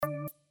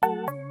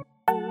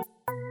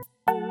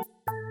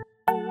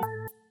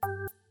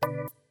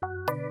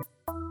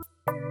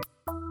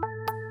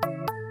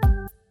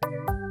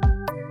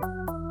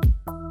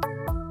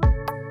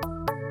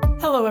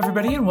Hello,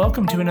 everybody, and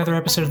welcome to another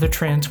episode of the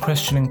Trans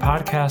Questioning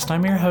Podcast.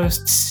 I'm your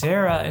host,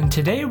 Sarah, and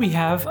today we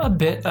have a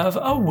bit of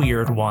a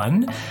weird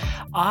one.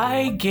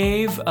 I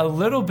gave a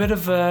little bit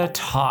of a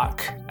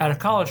talk at a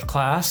college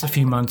class a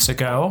few months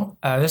ago.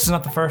 This is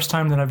not the first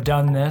time that I've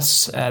done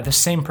this. The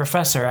same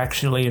professor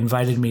actually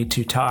invited me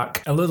to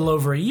talk a little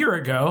over a year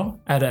ago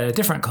at a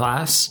different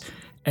class.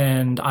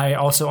 And I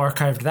also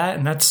archived that,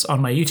 and that's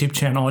on my YouTube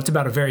channel. It's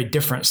about a very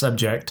different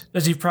subject.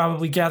 As you've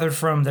probably gathered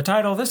from the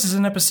title, this is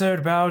an episode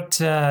about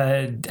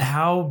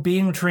how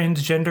being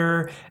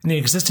transgender and the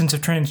existence of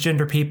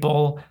transgender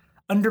people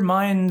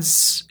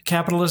undermines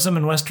capitalism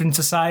and Western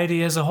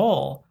society as a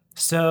whole.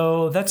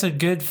 So that's a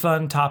good,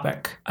 fun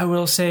topic. I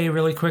will say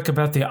really quick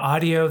about the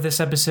audio of this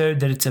episode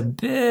that it's a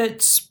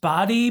bit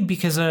spotty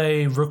because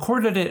I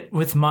recorded it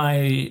with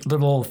my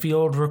little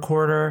field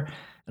recorder.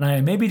 And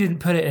I maybe didn't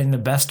put it in the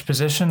best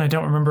position. I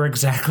don't remember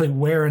exactly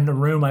where in the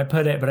room I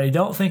put it, but I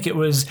don't think it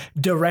was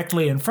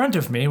directly in front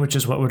of me, which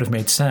is what would have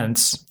made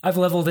sense. I've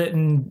leveled it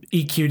and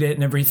EQ'd it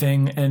and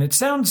everything, and it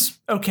sounds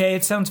okay.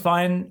 It sounds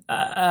fine,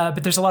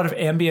 but there's a lot of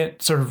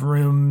ambient sort of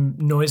room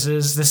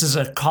noises. This is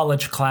a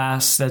college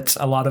class that's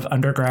a lot of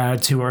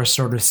undergrads who are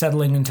sort of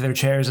settling into their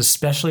chairs,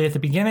 especially at the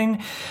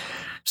beginning.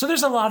 So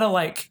there's a lot of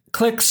like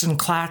clicks and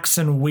clacks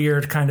and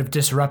weird kind of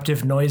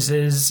disruptive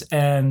noises,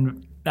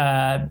 and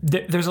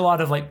there's a lot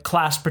of like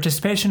class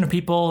participation of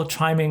people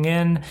chiming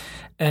in,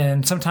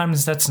 and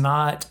sometimes that's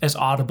not as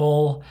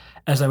audible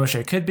as I wish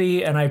I could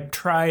be. And I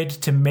tried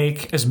to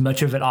make as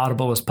much of it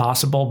audible as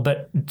possible,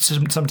 but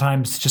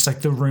sometimes just like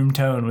the room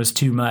tone was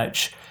too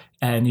much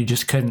and you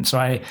just couldn't. So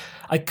I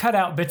cut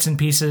out bits and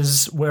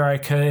pieces where I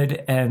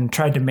could and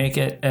tried to make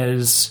it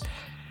as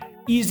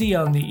easy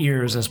on the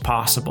ears as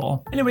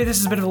possible. Anyway,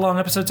 this is a bit of a long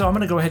episode, so I'm going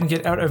to go ahead and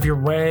get out of your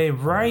way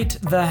right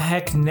the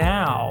heck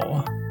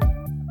now.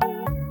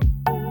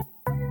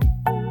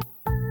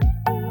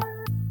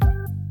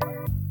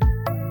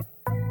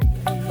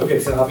 Okay,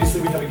 so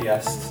obviously we have a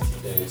guest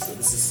today. So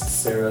this is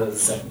Sarah.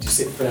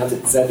 Do you pronounce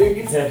it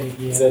Zedig? Zedig,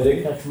 yeah.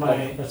 Zedig.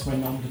 That's my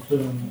nom de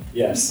plume.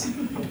 Yes.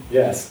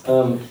 Yes.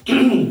 I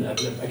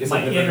guess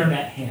my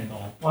internet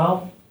handle.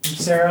 Well, I'm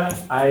Sarah.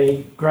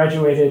 I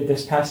graduated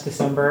this past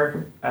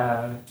December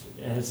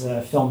as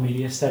a film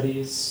media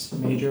studies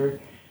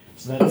major.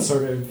 So that's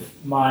sort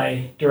of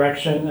my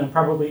direction. I'm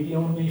probably the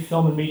only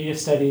film and media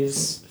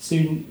studies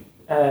student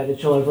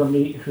that you'll ever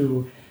meet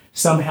who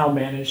somehow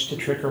managed to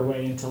trick her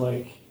way into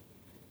like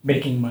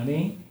making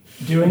money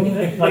doing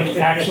it, like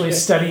actually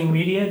studying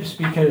media, just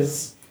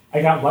because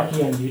I got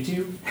lucky on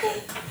YouTube.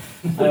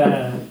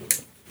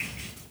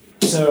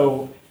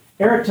 So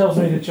Eric tells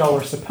me that y'all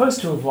were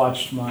supposed to have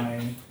watched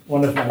one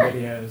of my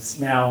videos.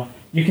 Now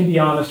you can be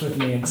honest with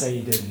me and say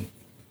you didn't.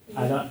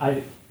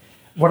 I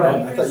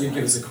thought you'd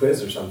give us a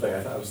quiz or something. I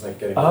thought I was like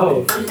getting.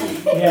 Oh,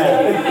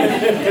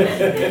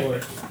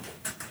 yeah.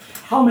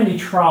 How many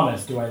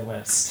traumas do I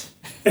list?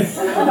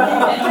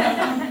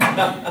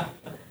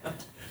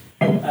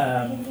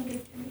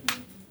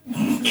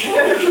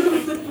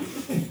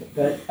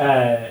 But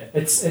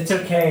it's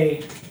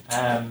okay.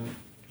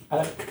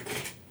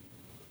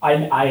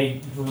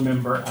 I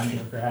remember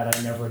undergrad,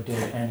 I never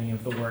did any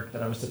of the work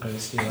that I was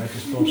supposed to. I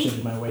just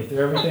bullshitted my way through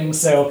everything.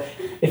 So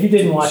if you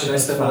didn't watch Should it, I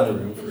step out of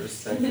the room for a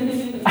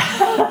second?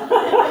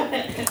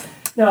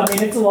 No, I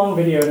mean it's a long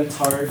video and it's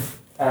hard.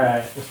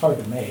 It's hard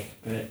to make,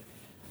 but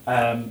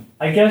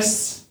I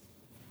guess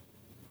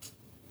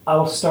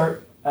I'll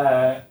start.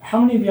 How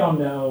many of y'all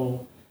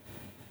know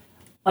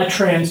a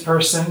trans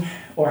person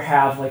or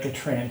have like a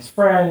trans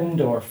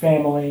friend or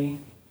family?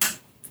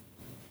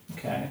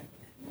 Okay.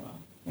 Well,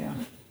 yeah.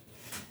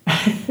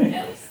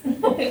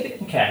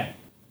 Okay.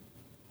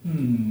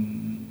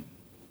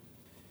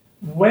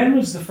 When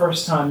was the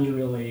first time you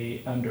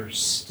really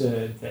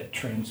understood that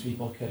trans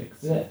people could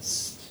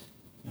exist?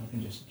 You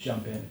can just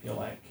jump in if you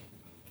like.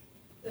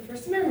 The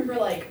first time I remember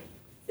like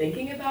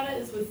thinking about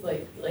it was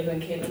like when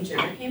Caitlyn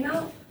Jenner came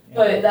out.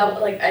 But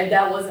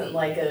that wasn't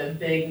like a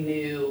big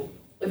new,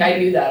 like I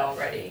knew that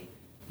already.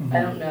 Mm-hmm.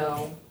 I don't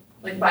know.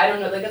 But I don't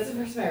know, that's the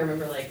first time I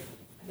remember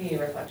thinking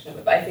a reflection of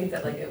it. But I think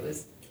that it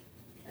was,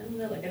 I don't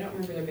know, I don't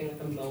remember there being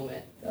a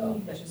moment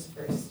though. That's just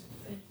the first.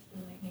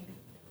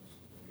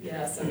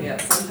 Yeah,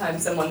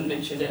 sometimes someone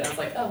mentioned it and I was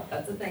like, oh,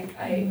 that's a thing.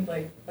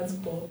 That's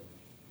cool.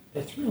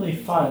 It's really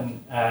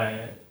fun.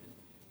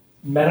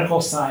 Medical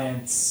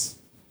science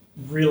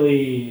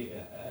really,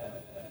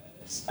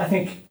 I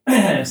think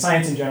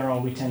science in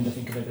general, we tend to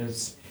think of it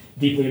as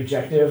deeply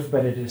objective,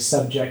 but it is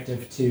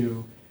subjective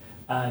to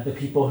the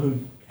people who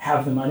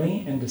have the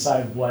money and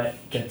decide what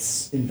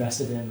gets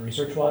invested in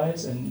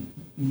research-wise. And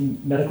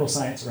medical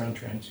science around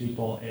trans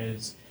people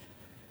is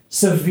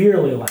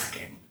severely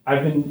lacking.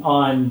 I've been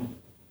on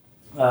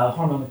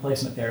hormone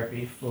replacement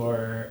therapy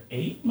for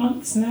 8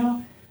 months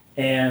now,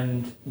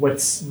 and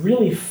what's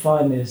really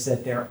fun is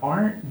that there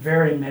aren't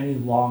very many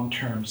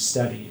long-term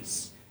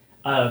studies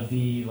of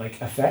the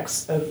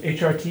effects of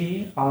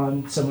HRT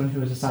on someone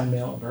who is assigned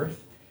male at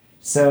birth.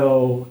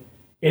 So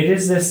it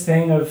is this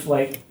thing of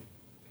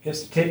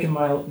taking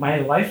my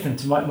life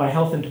into my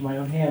health into my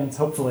own hands,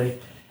 hopefully,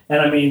 And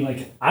I mean,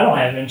 like, I don't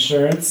have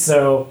insurance,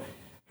 so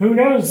who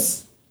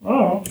knows?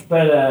 Oh,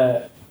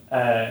 but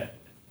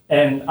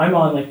and I'm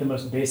on like the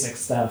most basic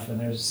stuff, and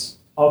there's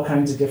all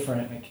kinds of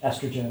different like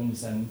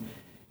estrogens and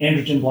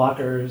androgen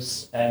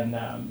blockers, and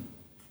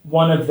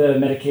one of the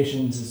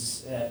medications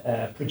is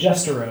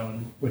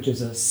progesterone, which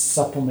is a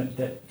supplement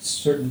that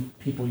certain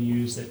people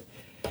use that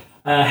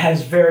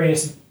has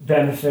various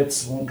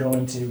benefits. Won't go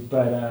into,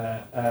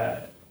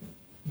 but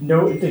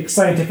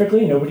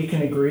scientifically, nobody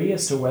can agree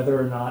as to whether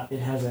or not it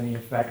has any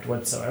effect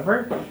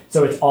whatsoever.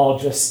 So it's all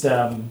just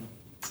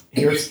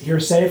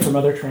hearsay from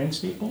other trans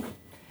people,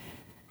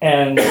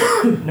 and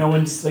no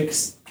one's like.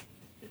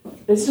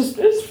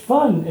 It's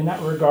fun in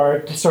that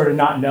regard to sort of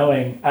not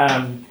knowing.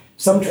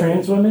 Some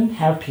trans women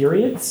have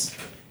periods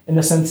in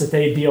the sense that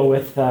they deal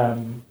with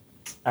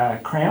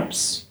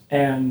cramps,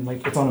 and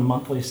like it's on a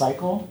monthly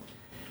cycle,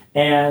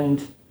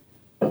 and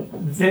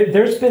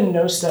there's been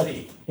no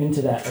study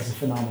into that as a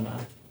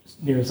phenomenon, as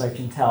near as I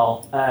can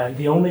tell.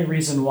 The only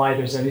reason why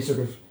there's any sort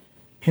of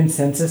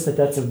consensus that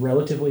that's a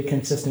relatively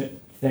consistent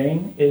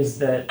thing is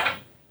that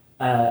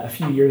a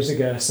few years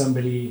ago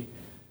somebody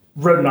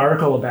wrote an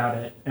article about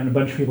it, and a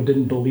bunch of people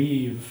didn't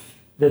believe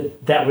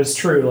that that was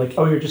true. Like,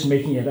 oh, you're just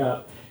making it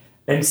up.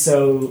 And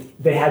so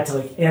they had to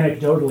like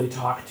anecdotally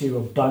talk to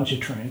a bunch of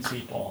trans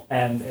people,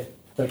 and it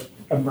like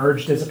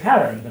emerged as a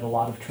pattern that a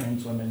lot of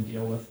trans women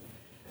deal with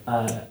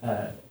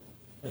a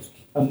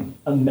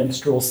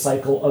menstrual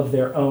cycle of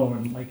their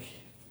own. Like,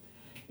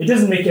 it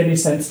doesn't make any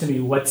sense to me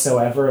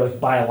whatsoever, like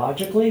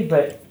biologically,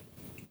 but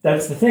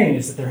that's the thing,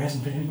 is that there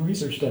hasn't been any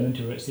research done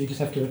into it. So you just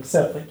have to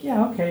accept, like,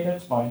 yeah, okay,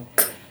 that's fine.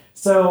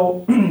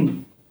 So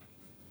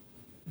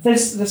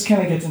this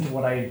kind of gets into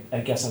what I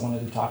guess I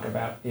wanted to talk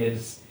about,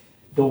 is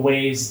the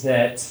ways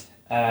that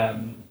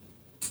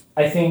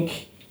I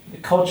think the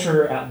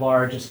culture at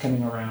large is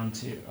coming around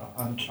to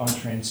on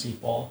trans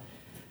people,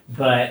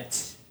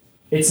 but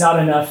it's not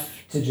enough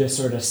to just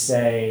sort of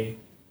say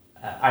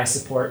I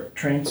support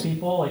trans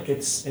people. Like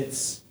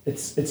it's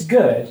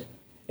good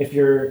if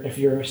you're a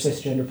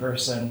cisgender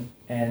person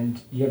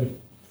and you have a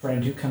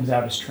friend who comes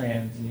out as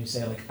trans and you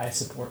say like I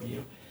support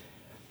you.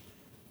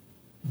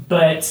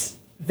 But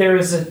there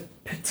is a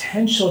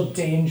potential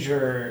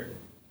danger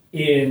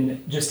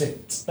in just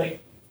like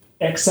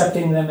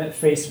accepting them at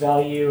face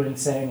value and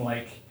saying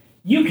like,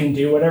 you can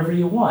do whatever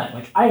you want.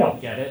 Like, I don't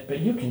get it, but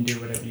you can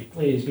do whatever you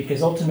please,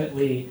 because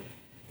ultimately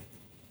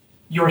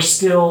you're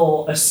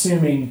still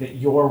assuming that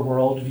your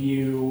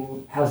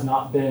worldview has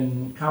not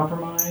been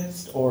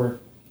compromised or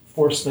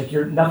forced. Like,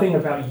 nothing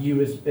about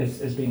you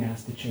is being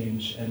asked to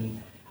change.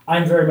 And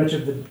I'm very much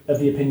of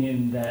the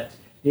opinion that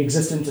the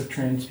existence of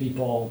trans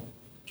people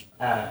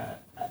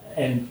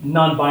and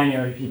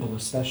non-binary people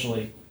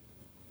especially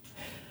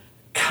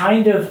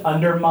kind of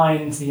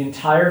undermines the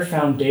entire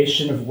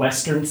foundation of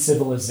Western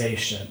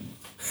civilization.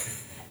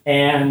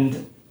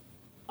 And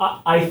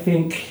I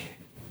think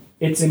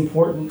it's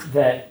important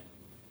that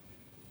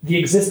the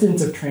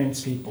existence of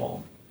trans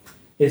people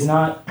is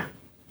not...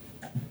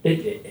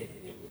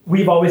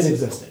 we've always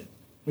existed.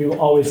 We will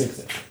always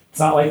exist. It's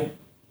not like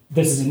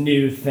this is a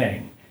new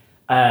thing.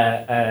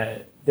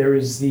 There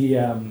was the...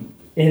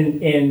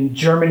 In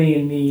Germany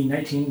in the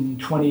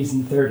 1920s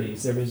and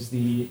 30s, there was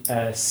the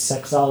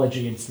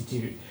Sexology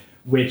Institute,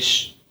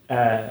 which,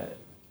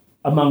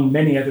 among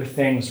many other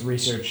things,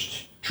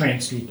 researched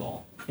trans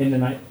people in the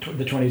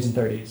 20s and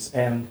 30s,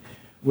 and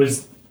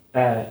was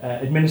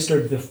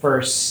administered the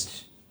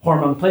first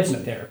hormone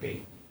placement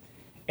therapy.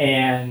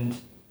 And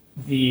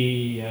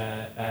the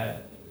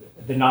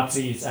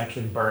Nazis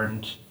actually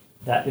burned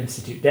that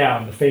institute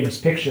down. The famous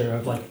picture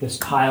of like this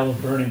pile of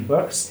burning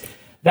books,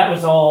 that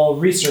was all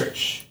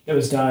research that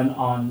was done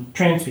on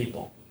trans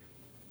people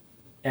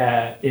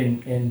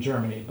in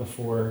Germany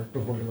before the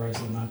rise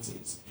of the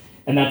Nazis.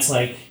 And that's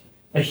like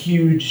a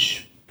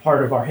huge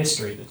part of our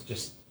history that's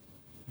just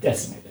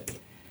decimated.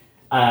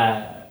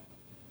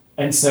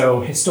 And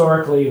so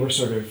historically we're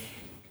sort of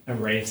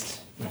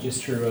erased, which is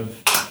true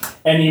of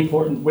any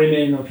important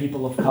women or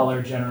people of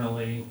color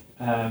generally,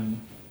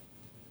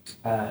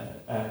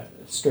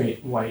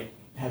 straight, white,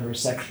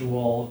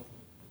 heterosexual,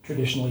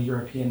 traditional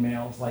European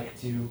males like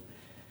to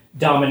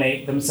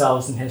dominate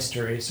themselves in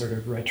history, sort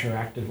of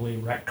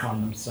retroactively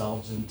retcon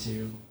themselves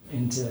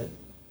into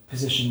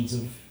positions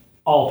of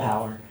all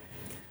power.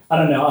 I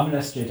don't know, I'm an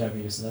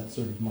SJW, so that's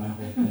sort of my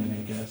whole thing,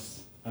 I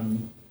guess.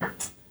 I'm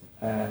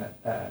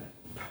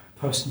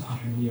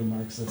postmodern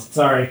neo-Marxist.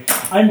 Sorry,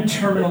 I'm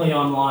terminally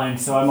online,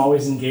 so I'm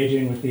always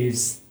engaging with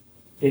these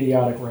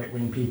idiotic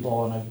right-wing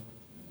people, and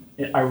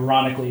I've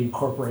ironically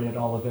incorporated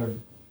all of their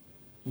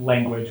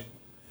language.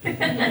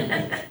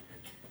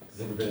 Does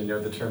everybody know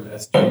the term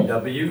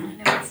SJW?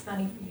 I know it's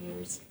funny for you to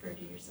refer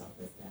to yourself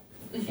as that.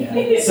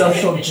 Yeah.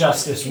 Social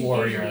justice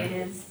warrior.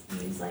 Usually it is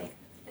used like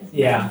as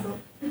Yeah.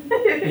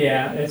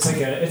 Yeah, it's like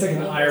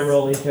an eye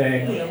rolly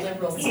thing. A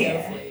liberal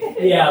snowflake.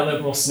 Yeah,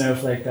 liberal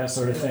snowflake, that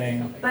sort of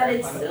thing. But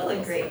it's still a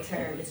great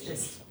term. It's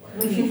just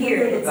When you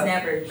hear it, it's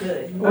never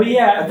good. Well,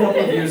 yeah. A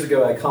couple of years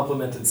ago, I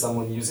complimented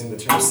someone using the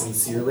term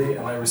sincerely,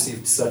 and I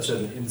received such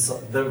an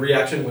insult. The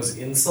reaction was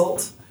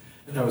insult,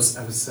 and I was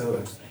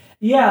so.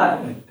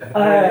 Yeah.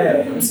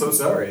 I'm so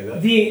sorry.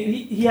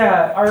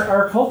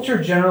 Our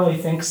culture generally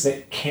thinks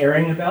that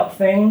caring about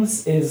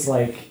things is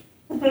like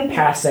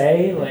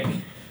passe. Like,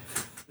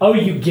 oh,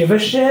 you give a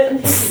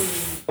shit?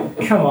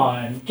 Come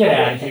on, get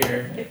out of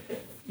here.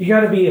 You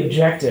got to be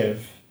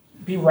objective,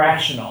 be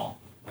rational,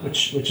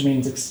 which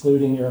means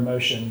excluding your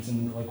emotions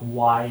and like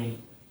why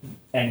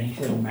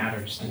anything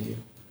matters to you.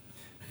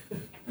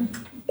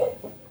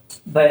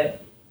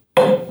 But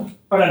I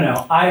don't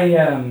know. I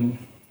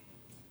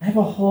have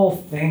a whole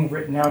thing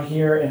written out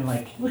here, and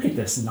like, look at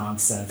this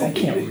nonsense. I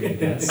can't read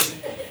this.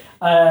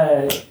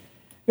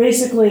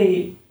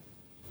 Basically,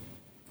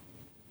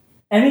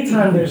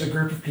 anytime there's a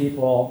group of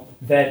people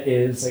that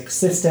is like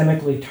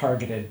systemically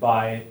targeted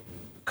by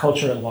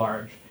culture at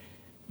large,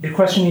 the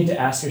question you need to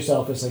ask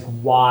yourself is like,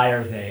 why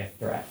are they a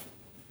threat?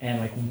 And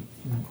like,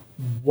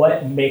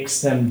 what makes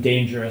them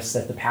dangerous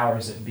that the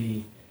powers that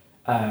be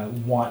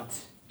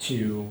want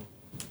to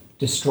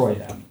destroy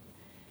them?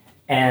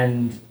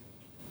 And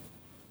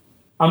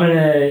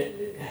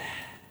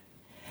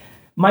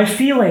my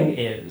feeling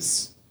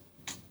is,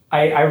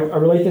 I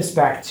relate this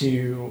back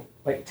to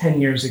like 10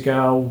 years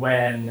ago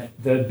when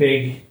the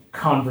big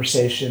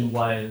conversation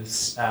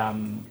was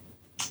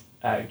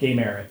gay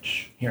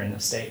marriage here in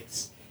the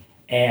States.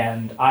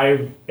 And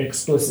I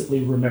explicitly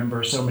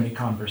remember so many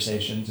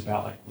conversations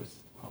about like,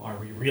 are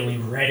we really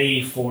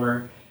ready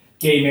for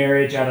gay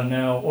marriage? I don't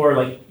know. Or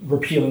like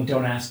repealing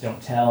Don't Ask,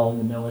 Don't Tell in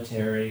the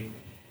military.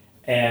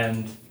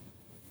 And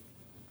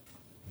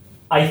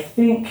I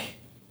think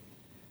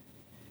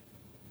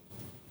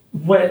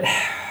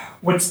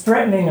what's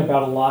threatening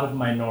about a lot of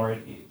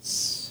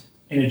minorities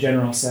in a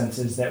general sense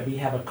is that we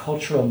have a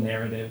cultural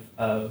narrative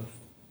of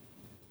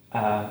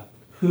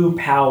who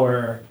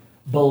power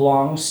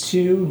belongs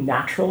to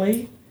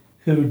naturally,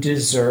 who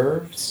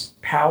deserves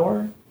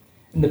power,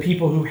 and the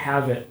people who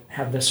have it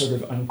have this sort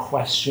of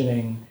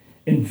unquestioning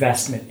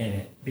investment in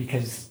it,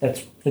 because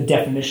that's the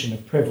definition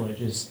of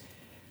privilege, is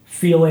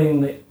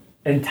feeling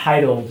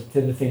entitled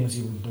to the things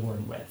you were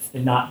born with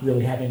and not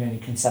really having any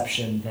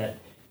conception that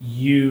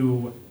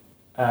you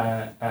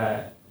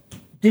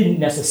didn't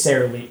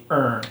necessarily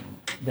earn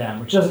them,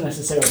 which doesn't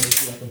necessarily make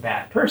you like a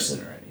bad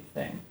person or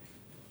anything.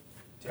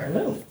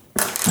 Hello.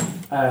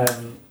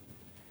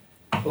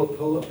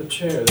 Pull up a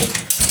chair.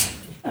 There's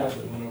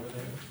actually one over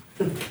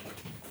there.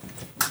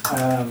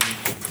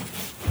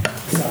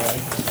 Sorry.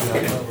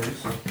 Yeah, no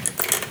worries.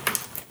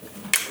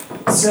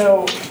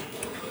 So,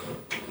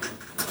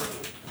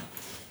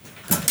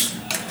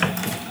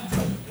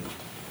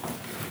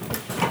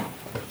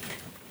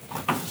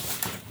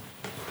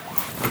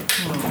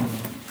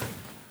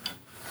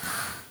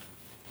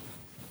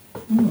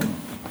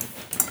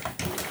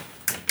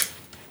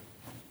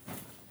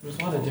 there's a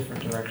lot of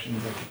different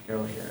directions I could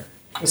go here.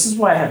 This is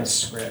why I have a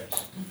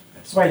script.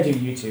 That's why I do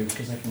YouTube,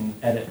 because I can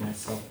edit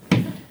myself.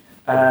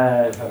 I'm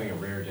having a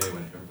rare day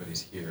when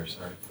everybody's here.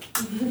 Sorry.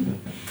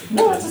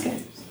 No, that's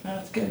okay. No,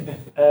 that's good.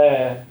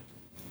 I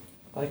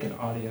like an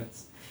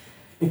audience.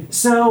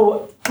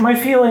 So my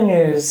feeling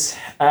is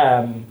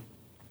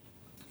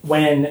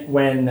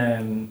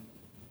when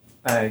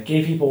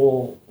gay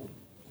people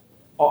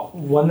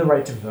won the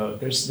right to vote,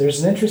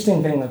 there's an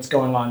interesting thing that's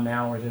going on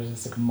now where there's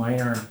this like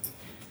minor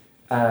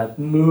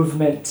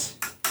movement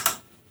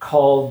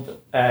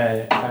called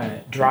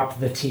Drop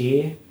the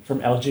T from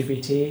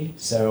LGBT,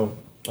 so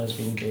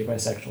lesbian, gay,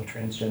 bisexual,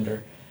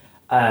 transgender.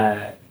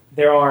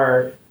 There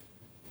are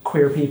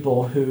queer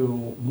people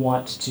who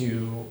want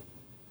to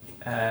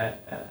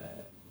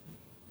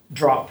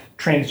drop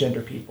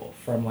transgender people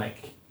from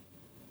like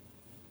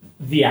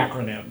the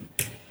acronym.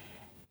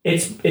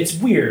 It's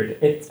weird.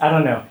 I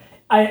don't know.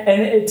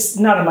 And it's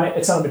not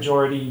a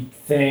majority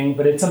thing,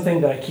 but it's something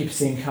that I keep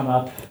seeing come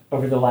up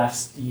over the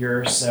last year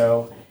or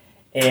so.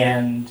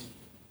 And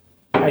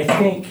I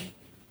think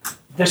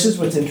this is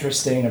what's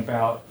interesting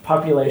about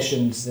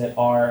populations that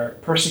are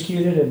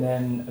persecuted and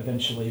then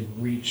eventually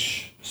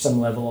reach some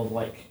level of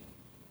like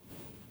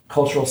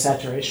cultural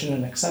saturation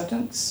and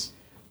acceptance,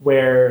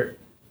 where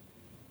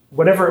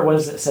whatever it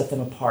was that set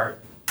them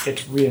apart,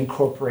 it's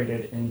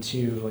reincorporated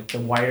into like the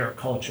wider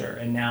culture,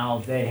 and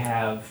now they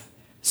have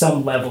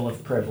some level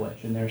of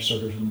privilege and they're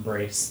sort of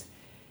embraced.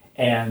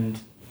 And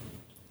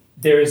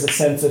there is a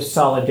sense of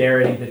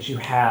solidarity that you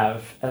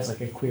have as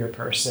like a queer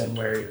person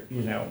where,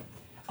 you know,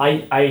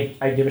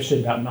 I give a shit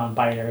about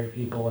non-binary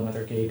people and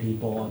other gay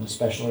people, and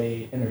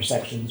especially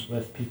intersections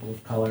with people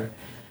of color.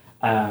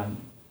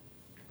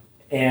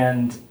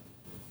 And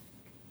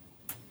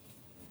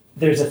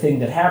there's a thing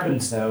that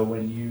happens, though,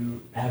 when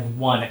you have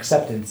won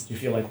acceptance. You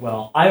feel like,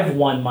 well, I've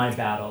won my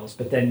battles,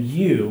 but then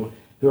you,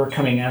 who are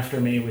coming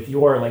after me with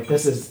your, like,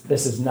 this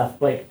is nothing.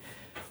 Like,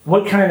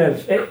 what kind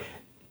of... there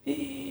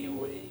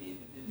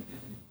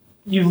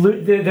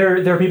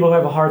are people who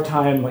have a hard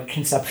time, like,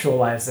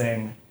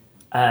 conceptualizing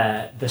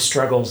the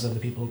struggles of the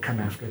people who come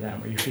after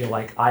them, where you feel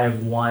like I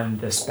have won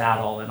this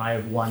battle and I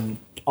have won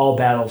all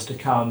battles to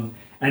come,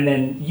 and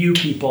then you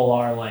people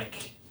are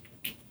like,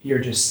 you're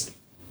just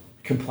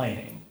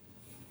complaining.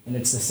 And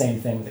it's the same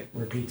thing that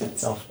repeats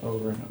itself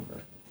over and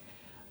over.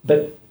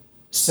 But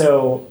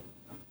so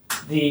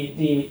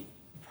the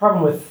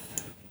problem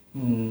with,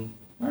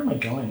 where am I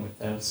going with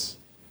this?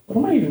 What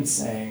am I even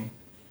saying?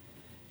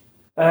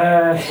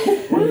 Well,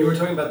 you were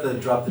talking about the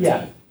drop the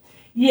yeah. T.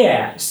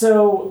 Yeah,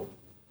 so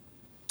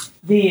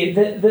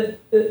the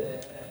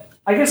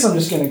I guess I'm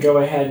just going to go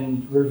ahead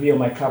and reveal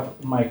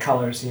my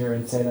colors here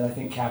and say that I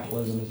think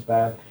capitalism is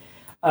bad.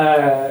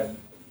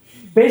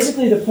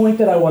 Basically, the point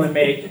that I want to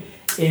make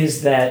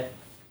is that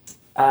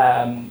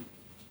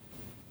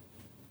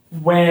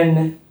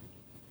when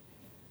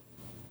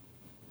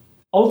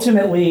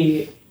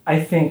ultimately I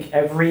think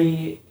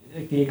the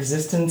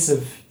existence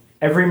of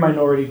every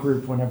minority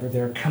group, whenever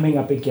they're coming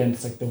up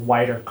against like the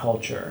wider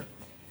culture,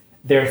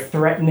 they're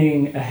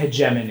threatening a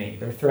hegemony.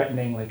 They're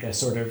threatening like a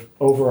sort of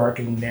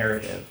overarching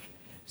narrative.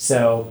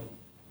 So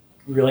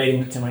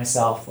relating to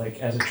myself, like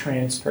as a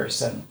trans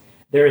person,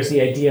 there is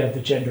the idea of the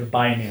gender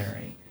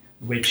binary,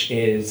 which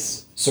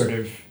is sort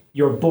of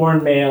you're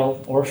born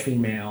male or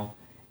female,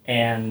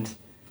 and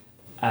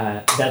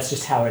that's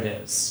just how it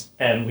is.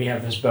 And we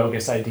have this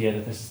bogus idea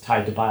that this is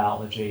tied to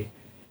biology.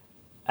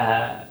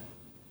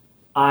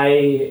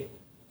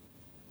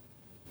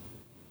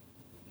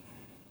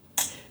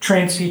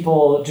 Trans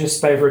people,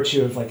 just by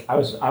virtue of like I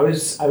was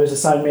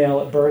assigned male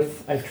at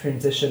birth. I've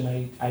transitioned.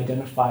 I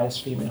identify as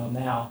female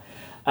now.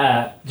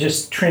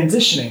 Just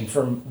transitioning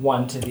from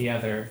one to the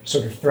other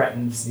sort of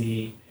threatens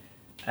the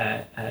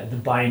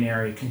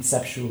binary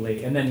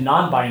conceptually, and then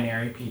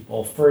non-binary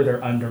people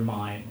further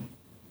undermine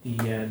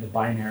the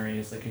binary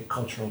as like a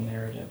cultural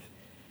narrative.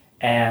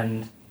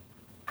 And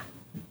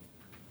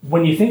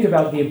when you think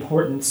about the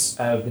importance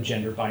of the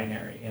gender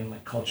binary in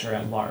like culture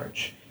at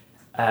large,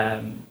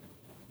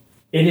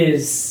 it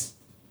is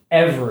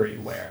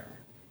everywhere.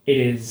 It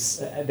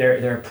is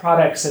there are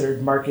products that are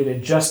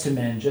marketed just to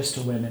men, just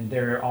to women.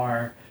 There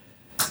are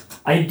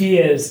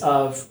ideas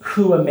of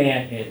who a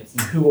man is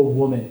and who a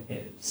woman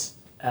is.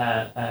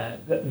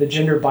 The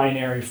gender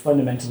binary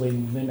fundamentally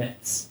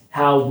limits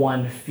how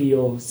one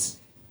feels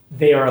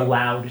they are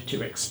allowed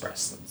to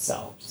express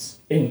themselves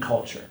in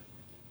culture.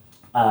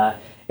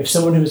 If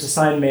someone who is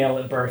assigned male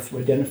at birth, who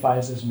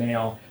identifies as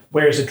male,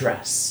 wears a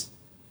dress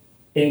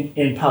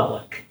in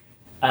public,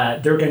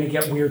 they're going to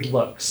get weird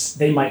looks.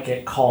 They might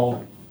get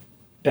called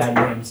bad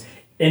names.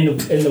 In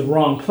the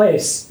wrong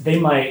place, they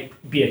might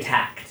be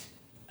attacked.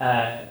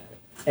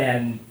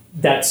 And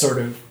that's sort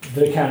of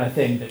the kind of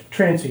thing that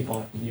trans people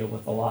have to deal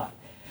with a lot.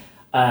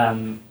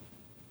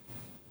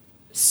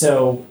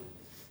 So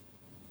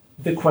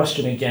the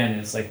question again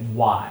is like,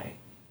 why?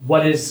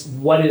 What is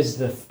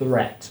the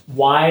threat?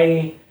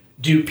 Why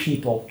do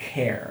people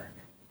care?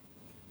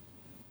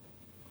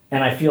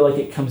 And I feel like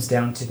it comes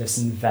down to this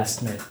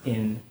investment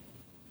in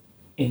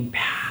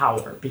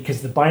power,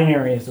 because the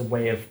binary is a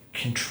way of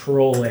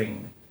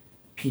controlling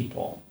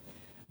people.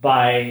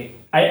 And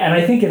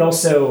I think it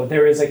also,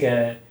 there is like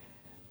an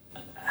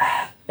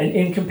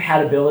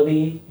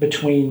incompatibility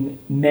between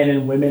men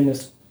and women,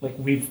 as like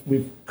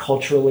we've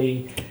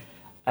culturally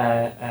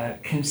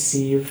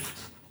conceived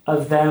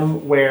of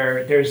them,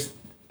 where there's,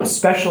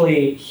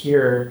 especially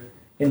here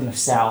in the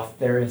South,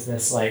 there is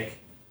this like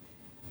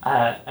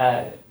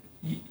man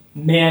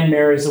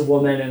marries a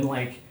woman, and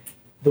like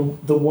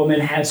the woman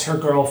has her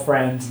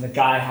girlfriends and the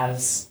guy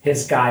has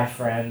his guy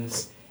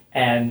friends,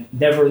 and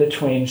never the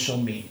twain shall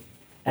meet.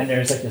 And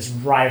there's like this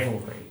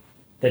rivalry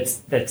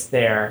that's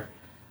there.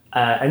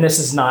 And this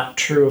is not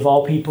true of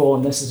all people,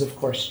 and this is of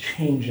course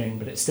changing,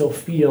 but it still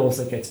feels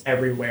like it's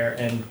everywhere.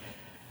 And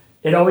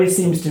it always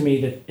seems to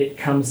me that it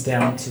comes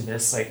down to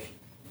this like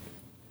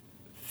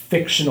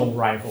fictional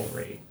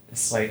rivalry,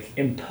 this like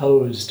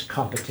imposed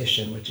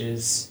competition, which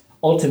is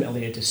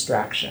ultimately a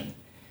distraction.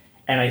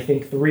 And I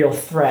think the real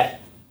threat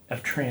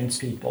of trans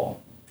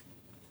people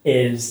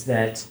is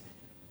that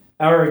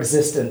our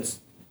existence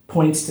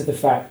points to the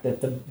fact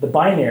that the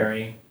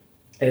binary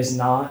is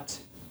not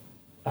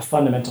a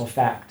fundamental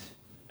fact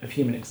of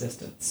human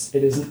existence.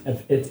 It isn't.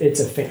 It's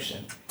a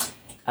fiction.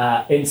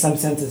 In some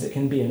senses, it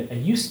can be a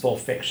useful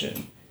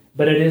fiction,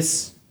 but it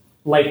is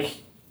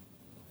like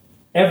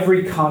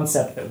every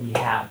concept that we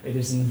have. It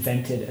is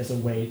invented as a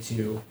way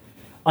to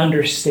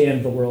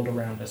understand the world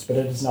around us, but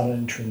it is not an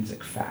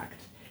intrinsic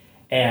fact.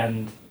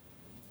 And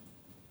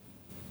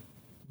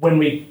when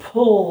we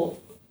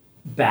pull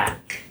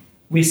back,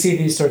 we see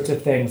these sorts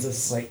of things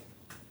as like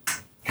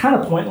kind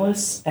of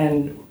pointless,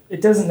 and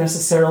it doesn't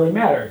necessarily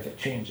matter if it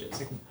changes.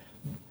 Like,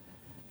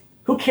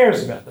 who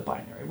cares about the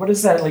binary? What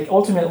is that like?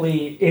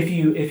 Ultimately, if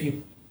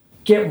you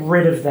get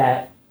rid of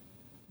that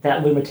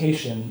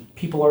limitation,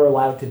 people are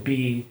allowed to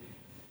be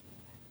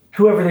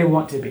whoever they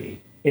want to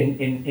be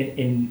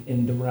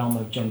in the realm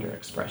of gender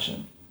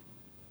expression.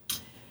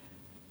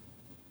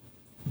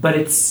 But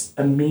it's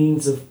a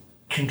means of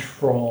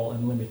control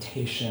and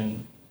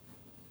limitation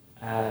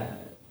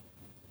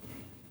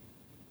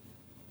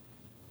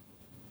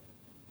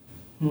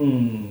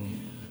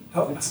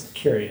How- It's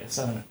curious.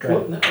 I don't know. Go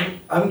Well, ahead. no,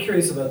 I'm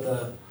curious about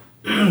the.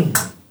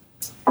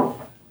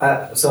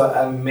 So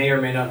I may or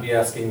may not be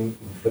asking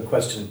the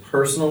question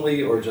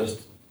personally or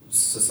just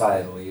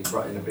societally,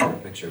 brought in a bigger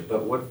picture.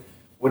 But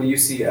what do you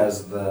see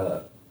as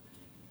the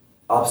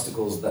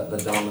obstacles that the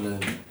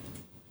dominant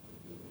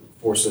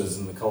forces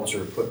in the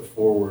culture put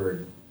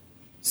forward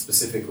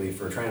specifically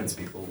for trans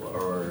people,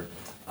 or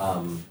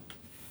I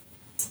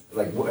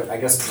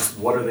guess just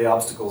what are the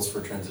obstacles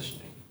for transitioning?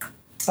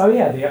 Oh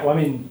yeah,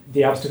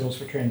 the obstacles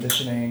for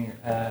transitioning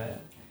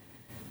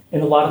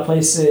in a lot of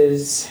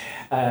places.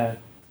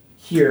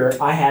 Here,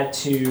 I had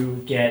to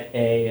get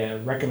a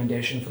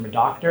recommendation from a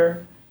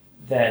doctor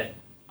that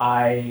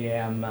I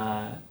am,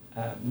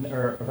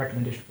 or a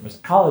recommendation from a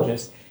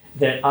psychologist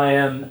that I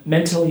am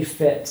mentally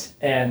fit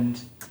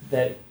and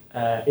that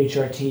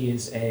HRT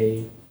is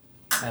a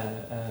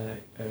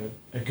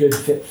good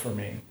fit for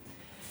me.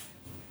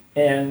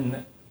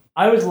 And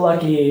I was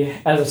lucky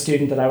as a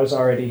student that I was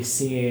already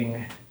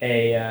seeing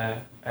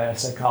a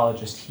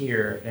psychologist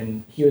here,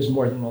 and he was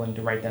more than willing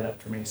to write that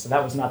up for me. So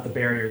that was not the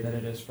barrier that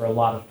it is for a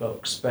lot of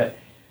folks. But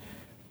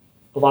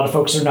a lot of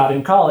folks are not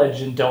in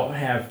college and don't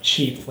have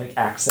cheap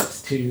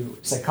access to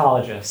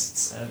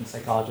psychologists, and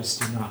psychologists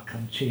do not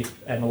come cheap.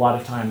 And a lot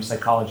of times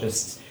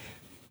psychologists,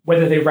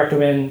 whether they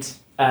recommend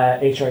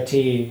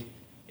HRT,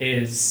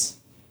 is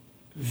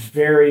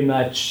very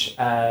much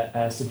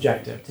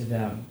subjective to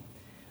them.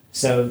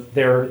 So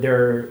there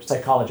are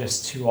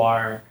psychologists who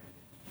are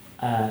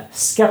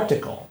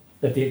skeptical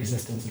of the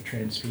existence of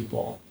trans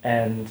people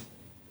and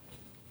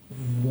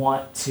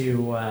want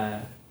to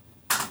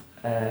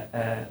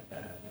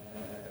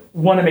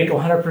make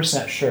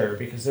 100% sure,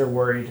 because they're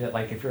worried that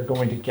if you're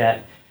going to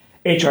get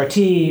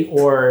HRT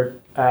or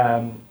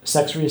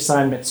sex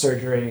reassignment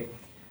surgery,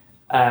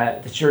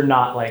 that you're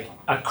not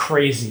a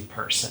crazy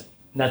person.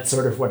 And that's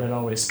sort of what it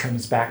always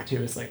comes back to,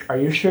 is are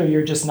you sure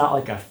you're just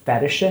not a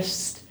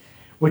fetishist?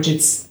 Which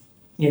it's,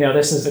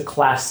 this is a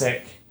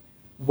classic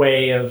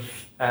way of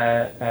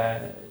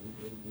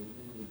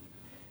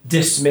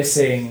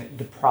dismissing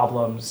the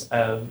problems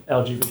of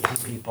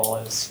LGBT people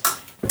as,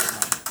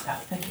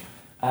 thank you,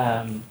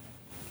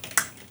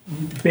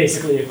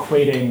 basically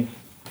equating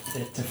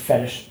it to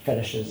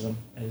fetishism.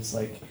 Is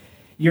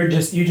you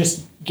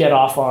just get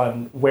off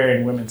on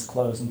wearing women's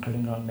clothes and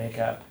putting on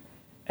makeup,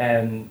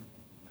 and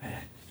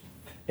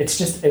it's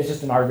just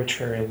an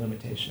arbitrary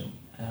limitation.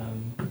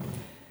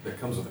 That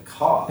comes with a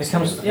cost. It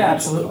comes, There's a yeah,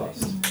 financial absolutely.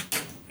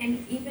 cost.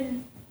 And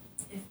even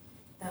if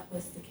that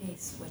was the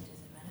case, what does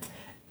it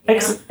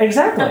matter?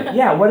 Exactly.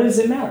 Yeah. What does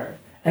it matter?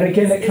 And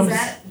again, it comes. Is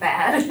that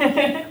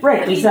bad?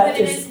 Right. I mean, Is that but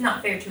it is is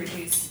not fair to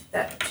reduce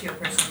that to your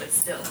person, but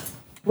still.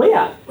 well,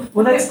 yeah.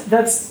 Well, that's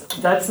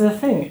the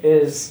thing.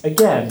 Is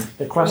again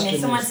the I question. mean,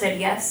 if someone is, said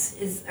yes,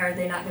 are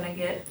they not going to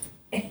get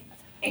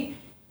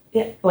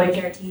yeah,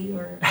 HRT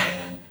or?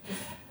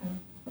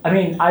 I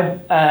mean,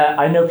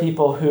 I know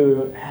people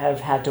who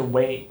have had to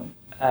wait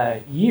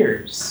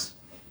years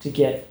to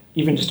get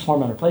even just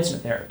hormone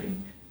replacement therapy,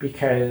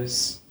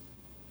 because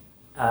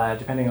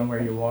depending on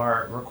where you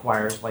are, it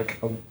requires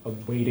a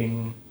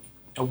waiting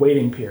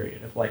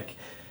period of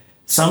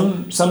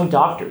some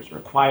doctors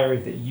require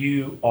that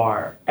you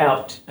are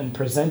out and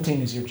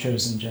presenting as your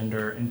chosen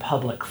gender in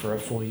public for a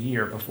full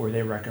year before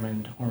they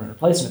recommend hormone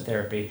replacement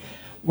therapy,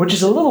 which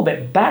is a little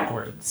bit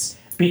backwards,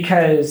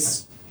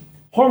 because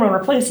hormone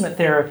replacement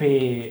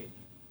therapy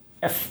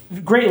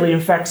greatly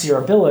affects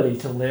your ability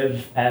to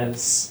live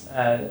as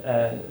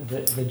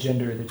the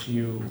gender that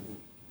you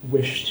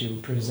wish to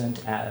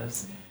present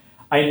as.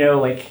 I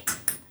know,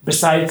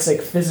 besides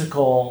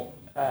physical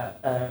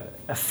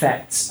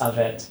effects of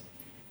it,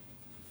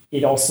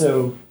 it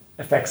also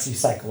affects you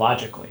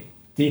psychologically,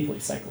 deeply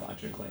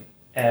psychologically,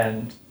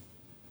 and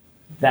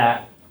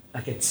that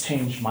it's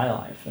changed my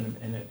life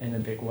in a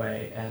big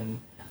way.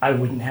 And I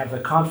wouldn't have the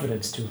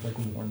confidence to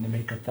have worn the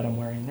makeup that I'm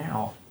wearing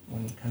now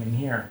when coming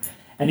here.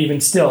 And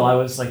even still, I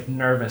was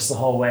nervous the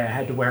whole way. I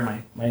had to wear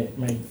my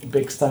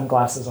big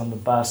sunglasses on the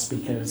bus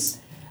because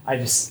I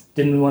just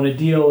didn't want to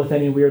deal with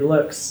any weird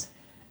looks.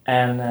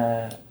 And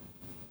I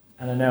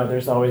don't know,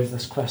 there's always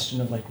this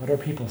question of what are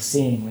people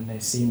seeing when they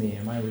see me?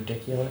 Am I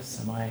ridiculous?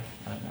 I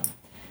don't know.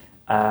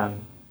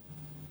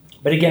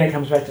 But again, it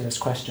comes back to this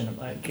question of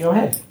go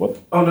ahead. Whoop.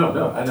 Oh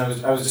no! And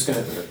I was just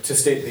going to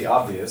state the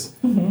obvious.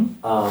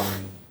 Mm-hmm.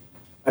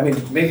 I mean,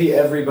 maybe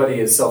everybody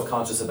is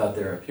self-conscious about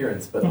their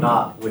appearance, but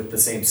not with the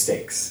same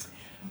stakes.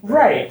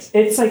 Right.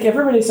 It's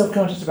everybody's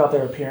self-conscious about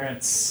their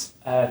appearance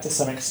to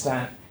some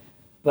extent,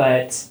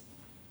 but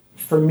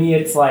for me,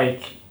 it's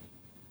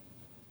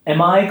am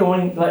I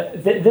going?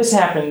 This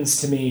happens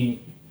to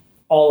me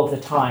all of the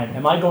time.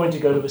 Am I going to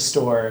go to a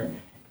store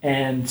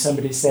and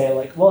somebody say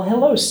 "Well,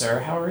 hello,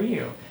 sir. How are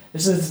you?"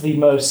 This is the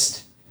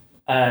most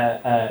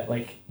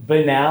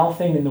banal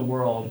thing in the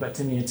world, but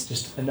to me, it's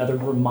just another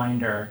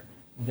reminder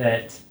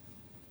that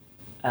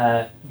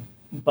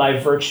by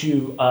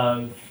virtue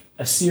of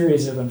a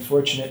series of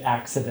unfortunate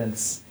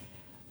accidents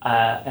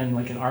and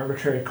an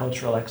arbitrary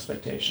cultural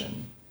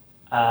expectation,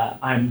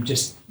 I'm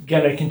just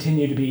gonna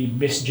continue to be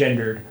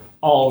misgendered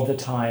all the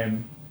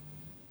time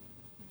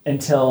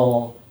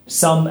until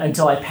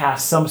I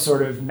pass some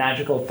sort of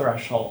magical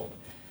threshold.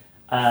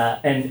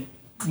 And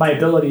my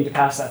ability to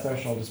pass that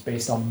threshold is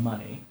based on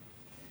money.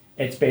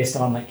 It's based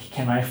on, like,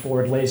 can I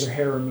afford laser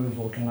hair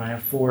removal? Can I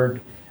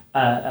afford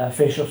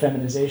facial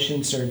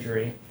feminization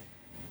surgery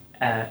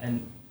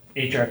and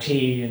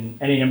HRT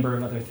and any number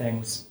of other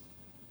things?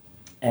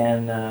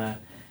 And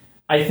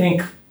I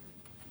think,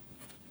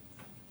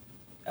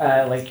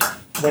 like,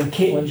 when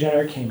Caitlyn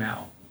Jenner came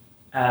out,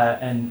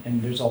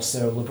 and there's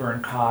also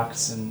Laverne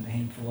Cox and a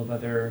handful of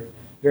other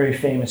very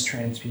famous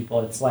trans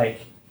people, it's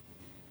like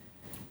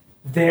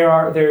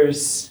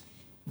there's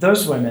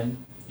those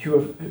women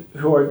who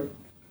are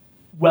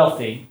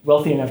wealthy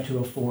enough to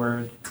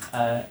afford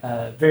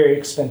very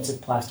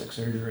expensive plastic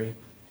surgery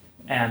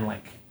and,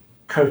 like,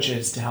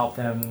 coaches to help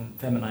them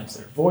feminize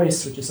their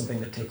voice, which is something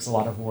that takes a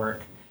lot of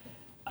work.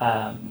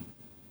 On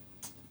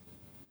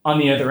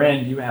the other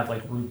end, you have,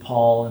 like,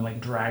 RuPaul and, like,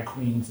 drag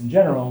queens in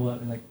general.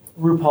 Like,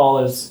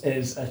 RuPaul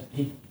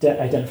he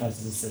identifies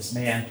as a cis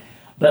man,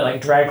 but,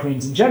 like, drag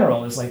queens in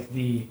general is, like,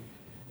 the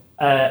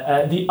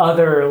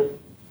other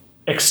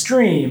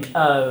extreme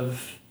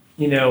of,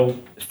 you know,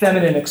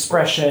 feminine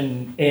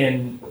expression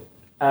in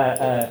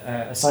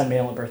assigned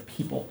male at birth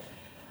people,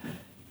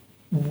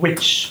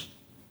 which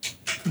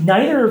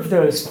neither of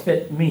those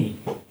fit me,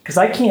 because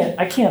I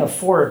can't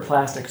afford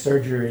plastic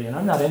surgery, and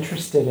I'm not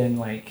interested in,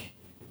 like,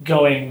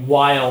 going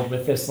wild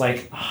with this,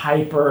 like,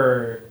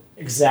 hyper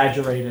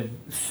exaggerated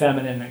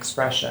feminine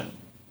expression.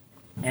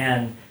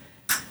 And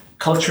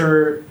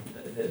culture,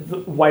 the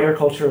wider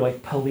culture,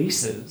 like,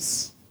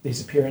 polices these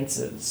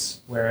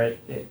appearances where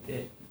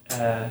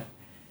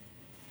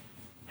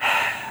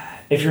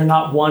if you're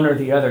not one or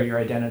the other, your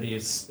identity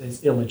is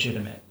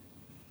illegitimate.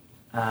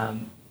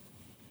 And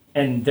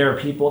there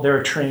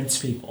are trans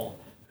people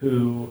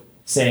who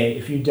say,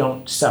 if you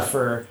don't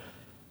suffer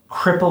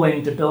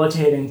crippling,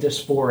 debilitating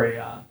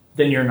dysphoria,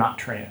 then you're not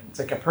trans.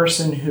 Like, a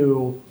person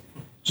who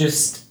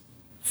just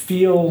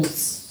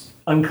feels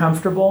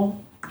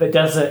uncomfortable but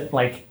doesn't,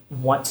 like,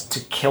 want to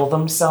kill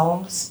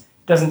themselves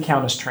doesn't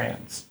count as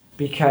trans,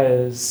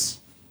 because,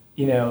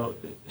 you know,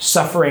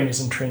 suffering is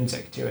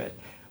intrinsic to it,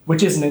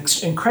 which is an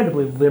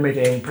incredibly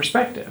limiting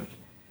perspective.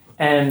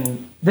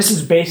 And this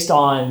is based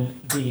on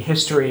the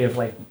history of,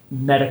 like,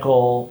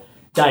 medical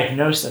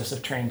diagnosis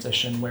of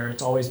transition, where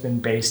it's always been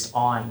based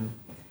on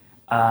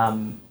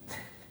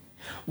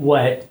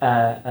what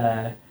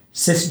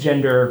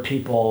cisgender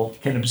people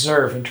can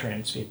observe in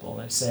trans people.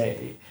 They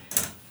say,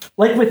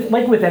 like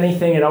with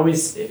anything, in order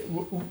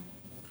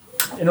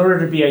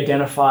to be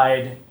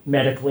identified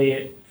medically,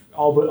 it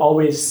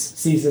always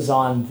seizes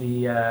on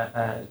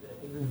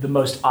the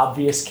most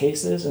obvious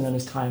cases, and then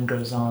as time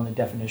goes on, the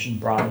definition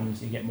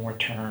broadens, you get more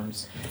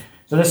terms.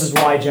 So this is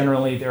why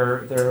generally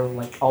there are,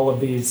 like, all of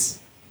these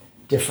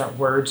different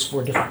words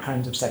for different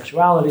kinds of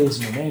sexualities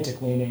and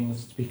romantic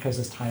leanings, because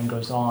as time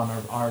goes on,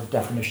 our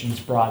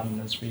definitions broaden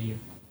as we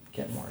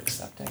get more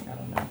accepting. I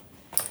don't know.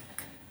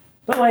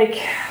 But,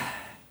 like,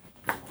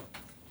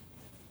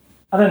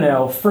 I don't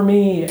know. For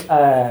me,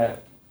 I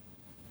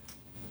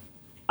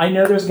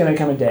know there's going to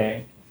come a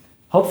day,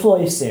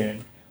 hopefully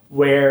soon,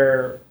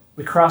 where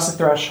we cross the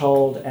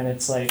threshold and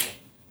it's like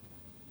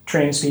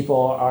trans people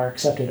are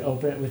accepted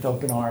with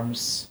open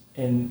arms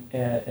in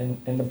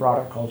the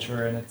broader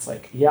culture, and it's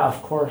like, yeah,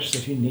 of course,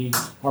 if you need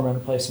hormone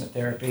replacement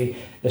therapy,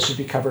 this should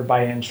be covered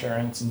by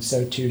insurance, and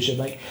so too should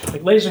like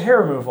laser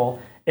hair removal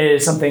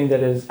is something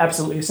that is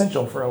absolutely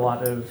essential for a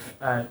lot of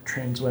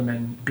trans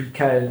women,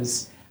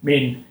 because, I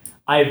mean,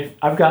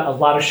 I've got a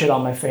lot of shit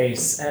on my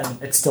face,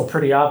 and it's still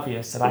pretty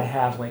obvious that I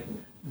have, like,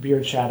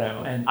 beard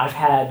shadow, and I've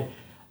had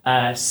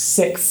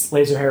 6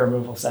 laser hair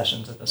removal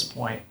sessions at this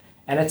point,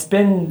 and it's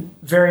been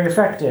very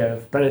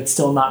effective, but it's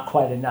still not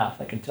quite enough.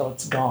 Like, until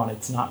it's gone,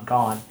 it's not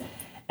gone.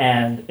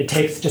 And it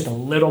takes just a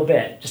little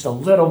bit,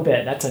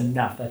 that's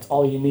enough. That's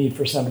all you need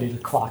for somebody to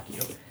clock you.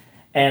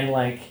 And,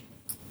 like,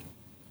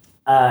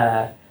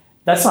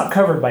 that's not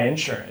covered by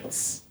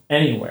insurance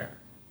anywhere,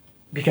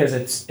 because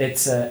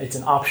it's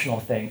an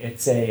optional thing.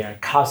 It's a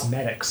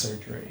cosmetic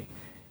surgery,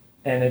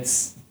 and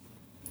it's,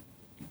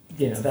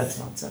 you know, that's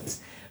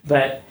nonsense.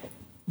 But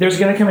there's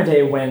going to come a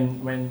day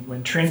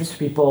when trans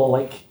people,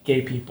 like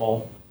gay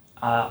people,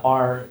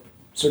 are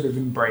sort of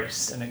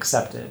embraced and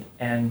accepted,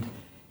 and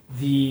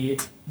the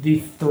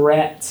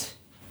threat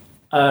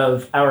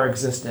of our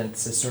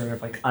existence is sort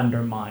of, like,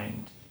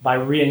 undermined by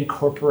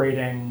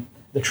reincorporating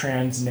the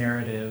trans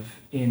narrative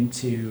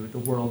into the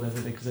world as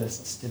it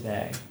exists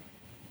today.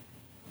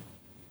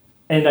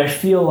 And I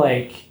feel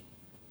like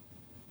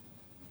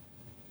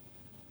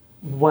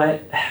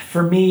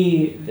for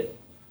me,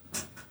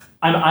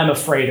 I'm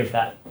afraid of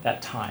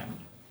that time,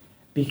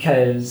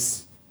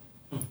 because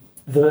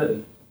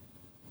the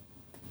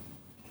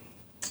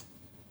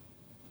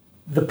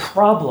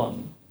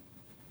problem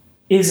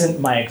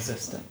isn't my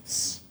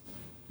existence.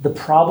 The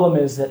problem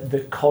is that the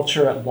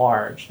culture at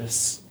large,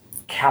 this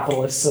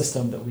capitalist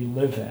system that we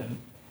live in,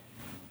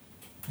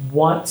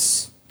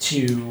 wants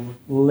to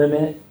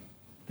limit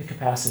the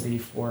capacity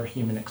for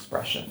human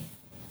expression.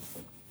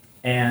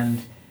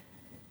 And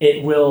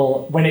it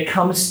will, when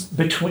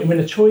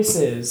the choice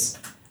is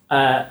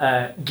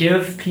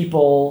give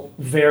people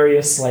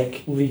various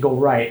like legal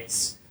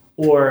rights,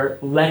 or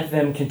let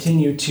them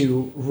continue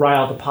to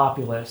rile the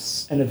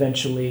populace and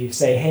eventually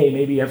say, hey,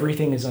 maybe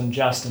everything is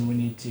unjust and we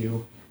need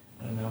to,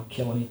 I don't know,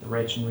 kill and eat the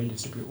rich and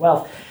redistribute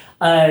wealth.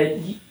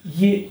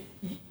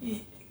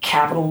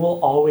 Capital will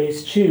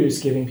always choose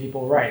giving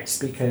people rights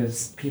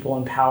because people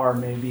in power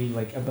may be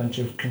like a bunch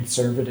of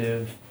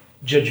conservative,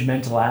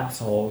 judgmental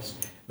assholes,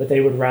 but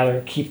they would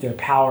rather keep their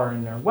power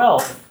and their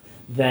wealth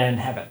than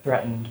have it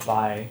threatened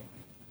by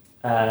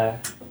a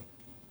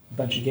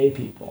bunch of gay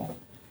people.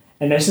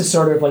 And this is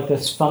sort of like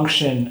this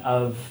function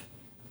of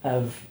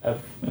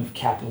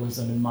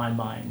capitalism in my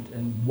mind,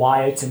 and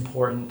why it's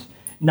important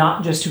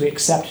not just to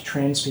accept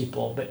trans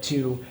people, but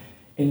to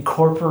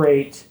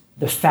incorporate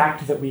the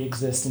fact that we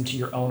exist into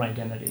your own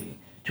identity,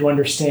 to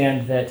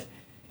understand that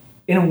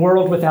in a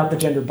world without the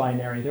gender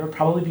binary, there would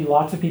probably be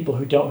lots of people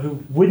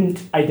who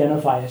wouldn't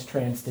identify as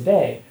trans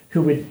today,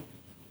 who would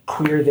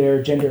queer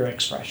their gender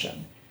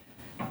expression.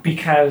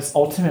 Because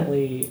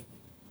ultimately,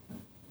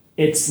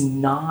 it's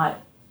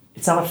not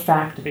a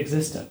fact of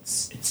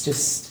existence. It's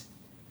just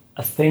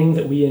a thing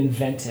that we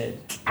invented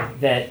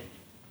that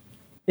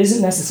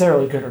isn't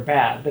necessarily good or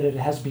bad, but it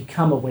has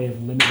become a way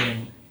of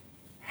limiting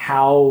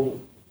how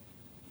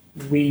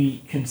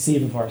we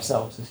conceive of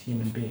ourselves as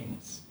human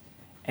beings.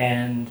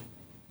 And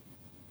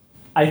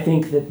I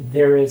think that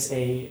there is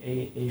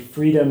a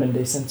freedom and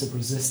a sense of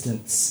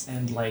resistance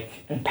and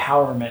like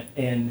empowerment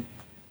in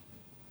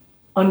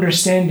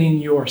understanding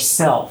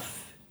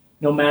yourself,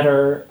 no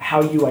matter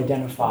how you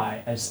identify,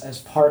 as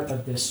part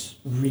of this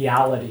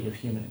reality of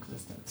human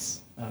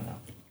existence. I don't know.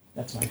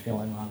 That's my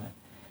feeling on it.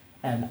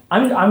 And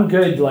I'm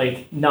good,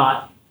 like,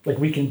 not, like,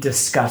 we can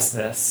discuss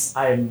this.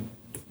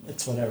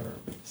 It's whatever.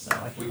 So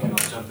I We can all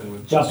jump in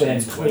with jump in,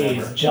 questions please,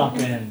 whenever. jump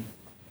in.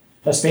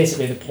 That's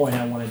basically the point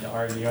I wanted to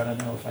argue. I don't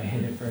know if I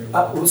hit it very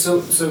well. Well,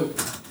 so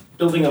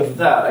building off of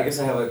that, I guess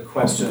I have a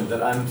question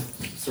that I'm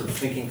sort of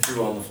thinking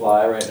through on the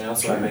fly right now,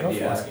 so I Sure, might go be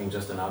for it. asking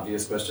just an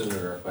obvious question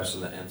or a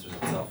question that answers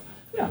itself.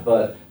 Yeah.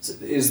 But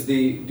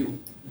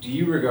do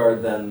you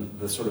regard then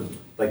the sort of,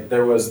 like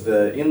there was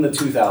in the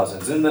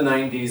 2000s, in the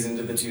 90s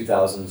into the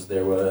 2000s,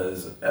 there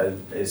was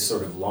a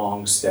sort of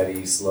long,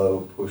 steady,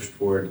 slow push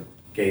toward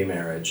gay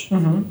marriage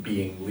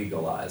being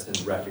legalized and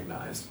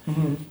recognized.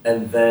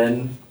 And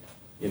then,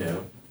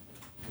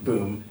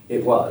 boom,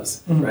 it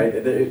was, right?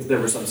 There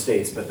were some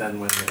states, but then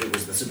when it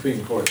was the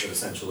Supreme Court that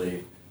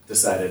essentially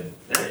decided,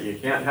 you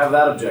can't have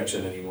that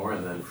objection anymore,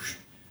 and then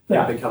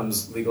it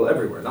becomes legal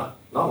everywhere. Not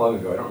long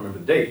ago, I don't remember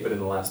the date, but in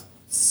the last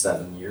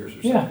 7 years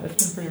or so. Yeah,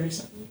 that's been pretty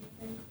recent.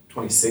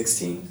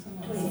 2016?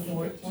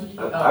 2014.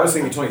 I was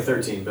thinking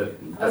 2013, but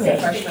I was a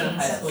freshman in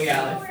high school,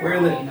 yeah. Like we're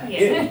in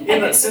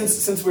the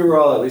since we were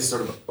all at least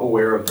sort of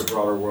aware of the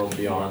broader world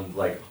beyond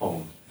like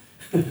home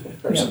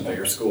or something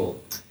or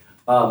school.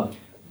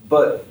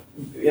 But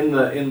in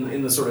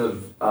the sort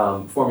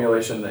of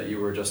formulation that you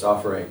were just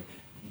offering,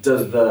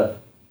 does the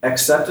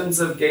acceptance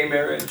of gay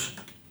marriage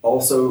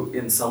also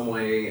in some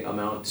way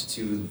amount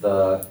to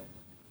the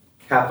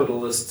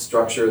capitalist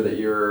structure that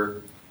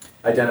you're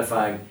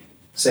identifying,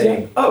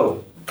 saying,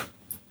 oh,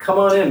 come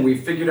on in, we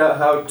figured out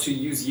how to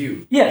use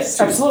you?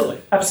 Yes, absolutely.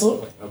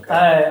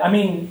 Okay. I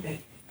mean,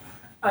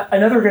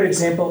 another good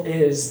example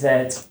is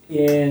that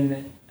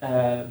in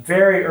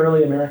very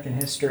early American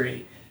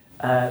history,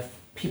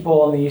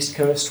 people on the East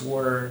Coast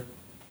were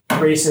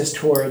racist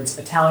towards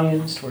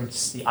Italians,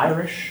 towards the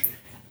Irish.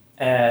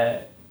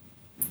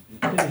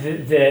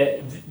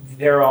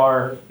 There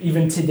are,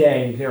 even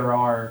today, there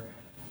are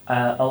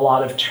a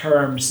lot of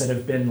terms that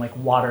have been like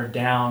watered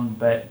down,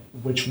 but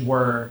which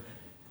were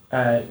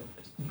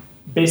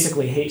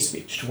basically hate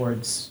speech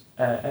towards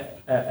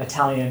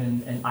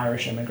Italian and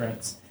Irish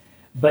immigrants.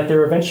 But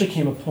there eventually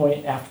came a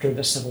point after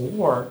the Civil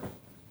War,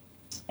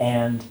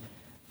 and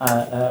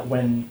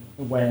when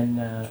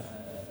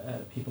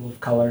people of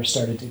color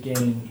started to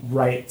gain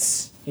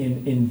rights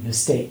in the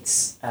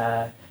States,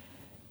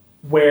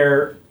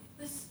 where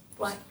This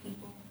black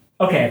people.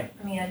 okay,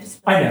 I mean, I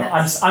just. I know.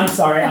 I'm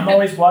sorry. I'm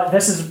always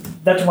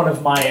that's one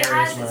of my It areas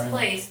has where its I'm,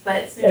 place,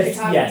 but since It's- you're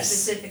talking yes.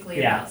 specifically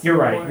yeah, about you're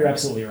right. Civil You're War,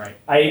 absolutely right.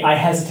 I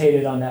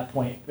hesitated on that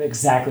point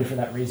exactly for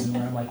that reason,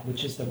 where I'm like,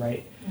 which is the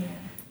right? yeah.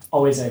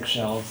 Always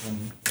eggshells,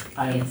 and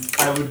Yes.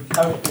 I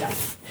would yeah.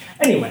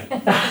 Anyway,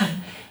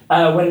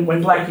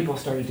 when black people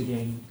started to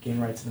gain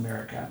rights in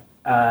America,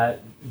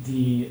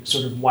 the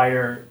sort of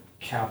wider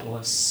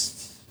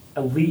capitalist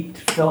elite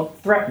felt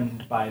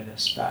threatened by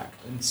this fact,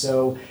 and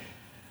so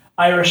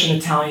Irish and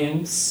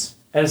Italians,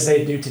 as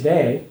they do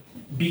today,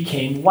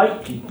 became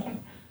white people.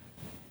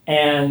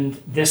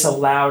 And this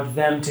allowed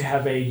them to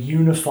have a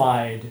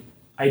unified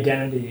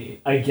identity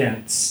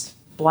against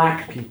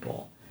black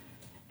people.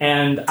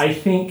 And I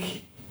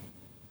think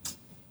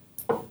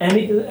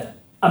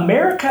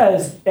America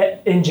is,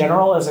 in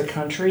general, as a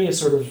country, is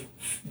sort of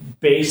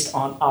based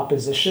on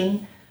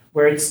opposition,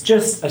 where it's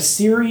just a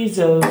series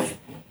of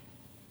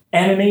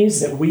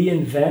enemies that we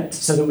invent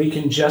so that we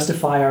can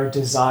justify our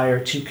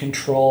desire to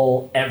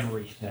control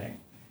everything.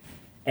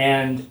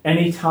 And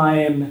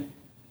anytime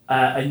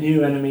a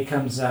new enemy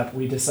comes up,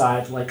 we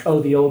decide, like, oh,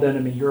 the old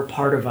enemy, you're a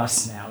part of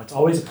us now. It's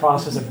always a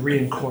process of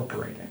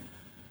reincorporating.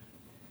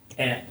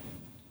 And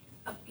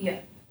Yeah.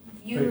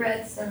 You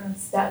read some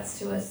stats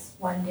to us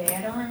one day.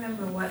 I don't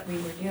remember what we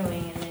were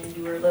doing, and then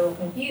you were a little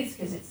confused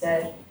because it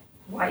said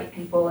white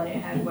people and it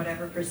had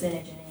whatever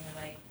percentage, and then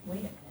you're like, wait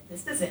a minute,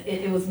 this doesn't,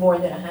 it was more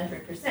than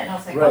 100%. I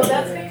was like, oh, Right.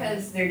 that's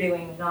because they're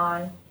doing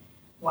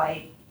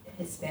non-white,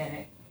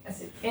 Hispanic.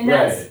 And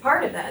that's Right.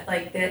 part of that,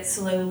 like that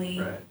slowly,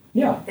 Right.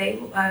 yeah, they,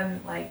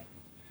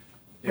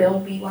 they'll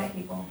be white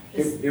people.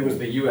 Just- It was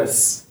the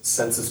U.S.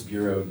 Census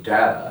Bureau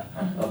data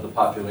of the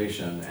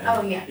population. And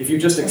Oh, yeah. if you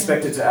just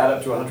expect it to add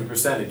up to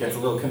 100%, it gets a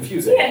little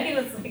confusing. Yeah, he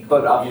was like.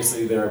 But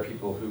obviously, there are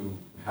people who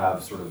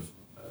have sort of,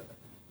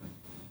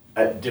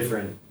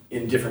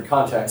 in different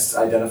contexts,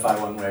 identify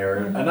one way or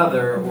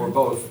another, or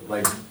both,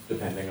 like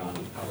depending on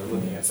how they're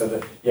looking at it. So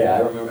that, yeah, I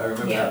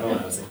remember Yeah. that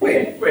moment. I was like,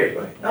 wait.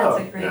 That's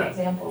a great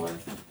example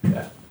of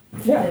Yeah.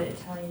 yeah. the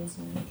Italians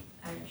and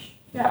Irish.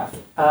 Yeah,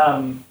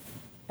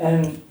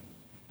 and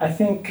I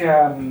think,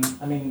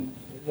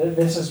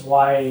 this is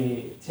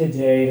why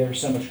today there's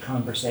so much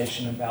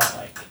conversation about,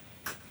 like,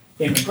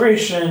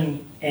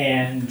 immigration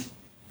and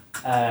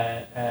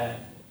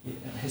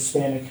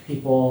Hispanic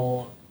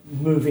people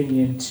moving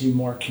into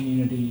more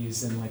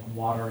communities and, like,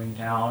 watering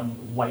down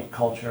white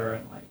culture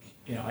and, like,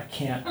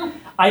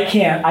 I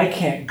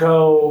can't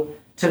go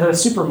to the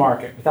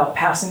supermarket without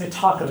passing a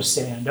taco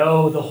stand.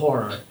 Oh, the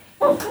horror.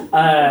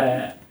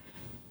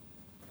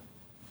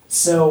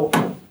 So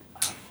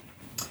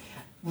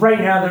right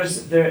now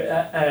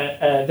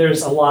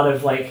there's a lot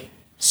of, like,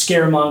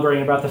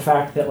 scaremongering about the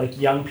fact that, like,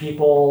 young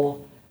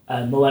people,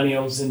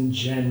 millennials and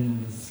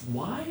Gen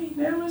Y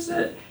now, is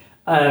it,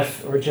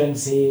 or Gen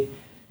Z,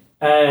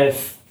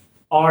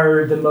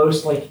 are the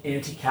most, like,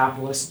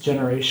 anti-capitalist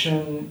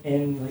generation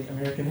in, like,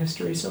 American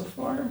history so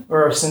far,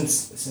 or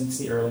since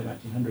the early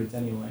 1900s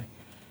anyway,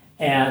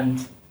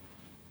 and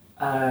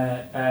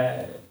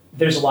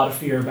there's a lot of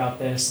fear about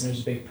this, and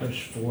there's a big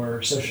push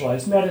for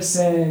socialized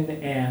medicine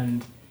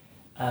and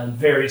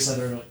various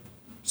other, like,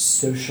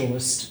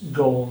 socialist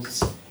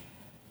goals.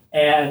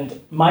 And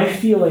my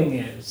feeling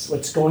is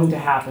what's going to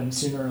happen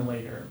sooner or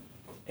later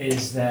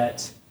is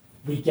that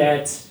we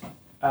get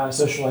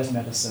socialized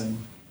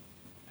medicine,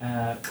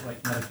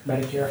 like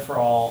Medicare for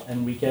all,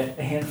 and we get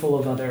a handful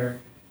of other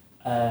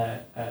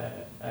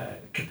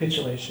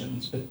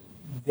capitulations, but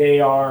they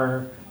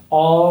are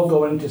all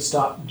going to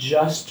stop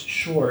just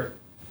short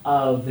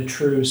of the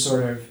true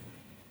sort of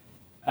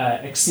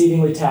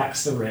exceedingly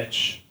tax the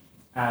rich,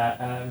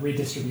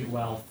 redistribute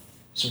wealth,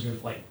 sort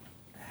of, like,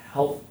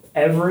 help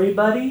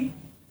everybody,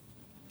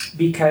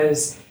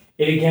 because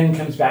it again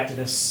comes back to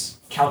this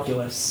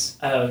calculus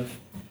of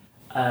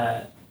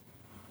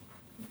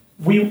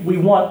we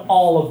want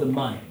all of the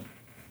money.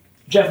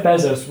 Jeff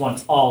Bezos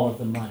wants all of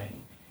the money.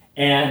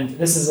 And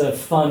this is a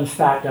fun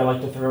fact I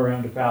like to throw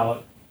around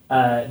about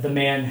the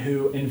man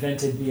who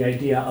invented the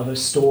idea of a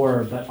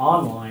store but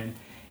online,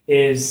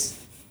 is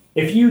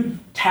if you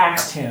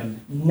taxed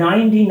him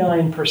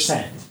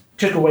 99%,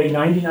 took away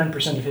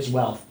 99% of his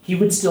wealth, he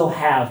would still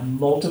have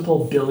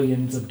multiple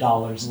billions of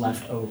dollars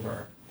left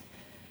over.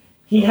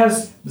 He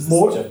has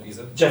more...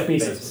 Jeff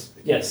Bezos.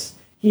 Yes.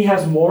 He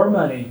has more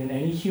money than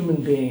any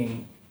human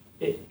being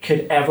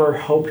could ever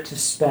hope to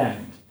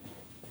spend,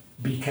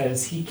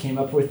 because he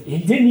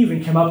didn't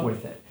even come up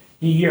with it.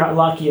 He got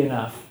lucky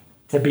enough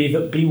to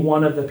be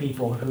one of the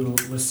people who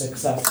was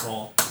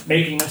successful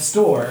making a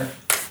store,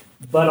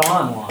 but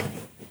online.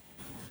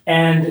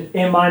 And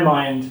in my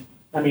mind,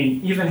 I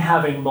mean, even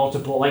having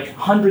multiple, like,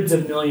 hundreds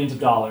of millions of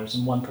dollars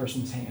in one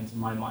person's hands, in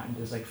my mind,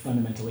 is, like,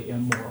 fundamentally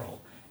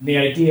immoral. And the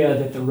idea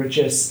that the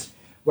richest,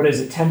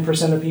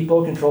 10% of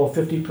people control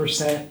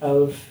 50%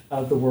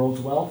 of the world's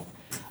wealth,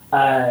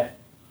 I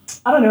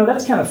don't know,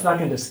 that's kind of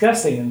fucking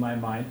disgusting in my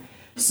mind.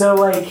 So,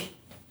 like,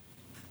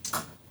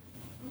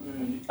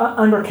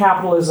 under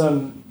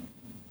capitalism,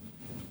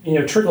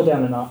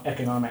 trickle-down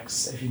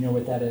economics, if you know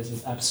what that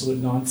is absolute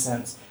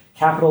nonsense.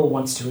 Capital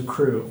wants to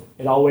accrue.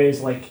 It always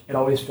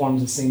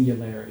forms a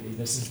singularity.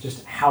 This is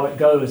just how it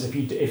goes if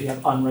you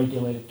have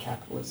unregulated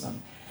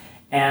capitalism.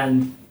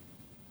 And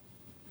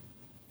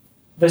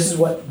this is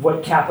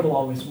what capital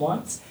always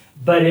wants.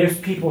 But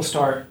if people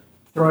start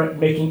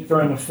throwing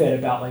a fit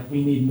about, like,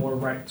 we need more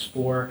rights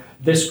for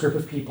this group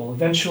of people,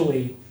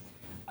 eventually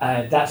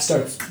that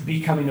starts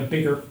becoming a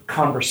bigger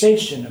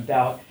conversation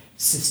about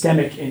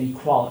systemic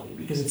inequality,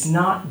 because it's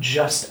not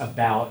just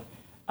about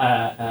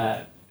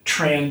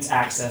trans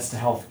access to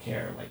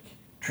healthcare, like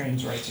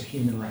trans rights or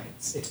human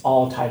rights. It's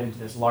all tied into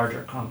this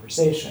larger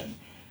conversation.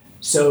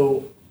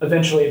 So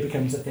eventually it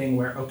becomes a thing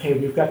where, okay,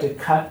 we've got to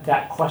cut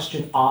that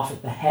question off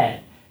at the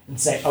head and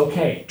say,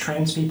 okay,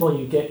 trans people,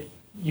 you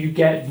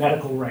get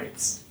medical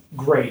rights.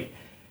 Great.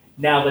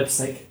 Now let's,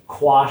 like,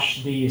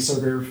 quash the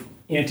sort of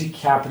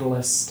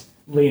anti-capitalist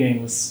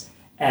leanings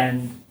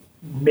and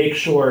make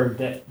sure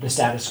that the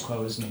status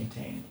quo is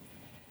maintained.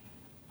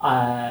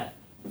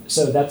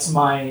 So that's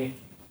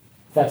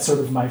sort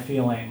of my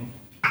feeling,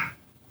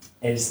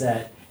 is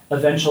that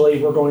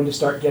eventually we're going to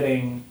start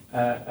getting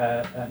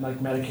like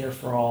Medicare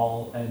for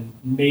all and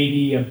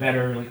maybe a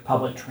better like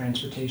public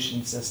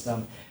transportation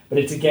system. But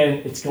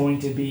it's going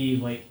to be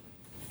like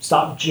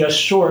stop just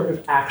short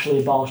of actually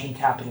abolishing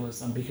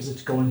capitalism, because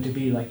it's going to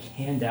be like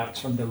handouts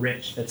from the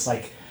rich. That's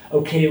like,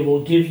 okay,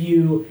 we'll give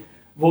you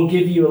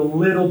a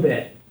little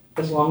bit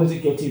as long as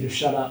it gets you to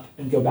shut up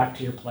and go back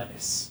to your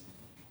place.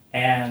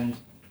 And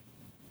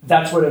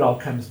that's what it all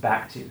comes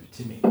back to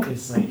me.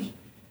 Is like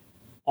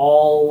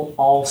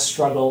all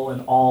struggle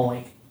and all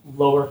like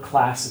lower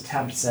class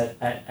attempts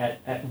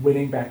at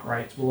winning back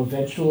rights will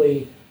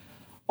eventually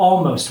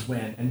almost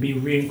win and be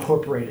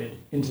reincorporated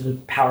into the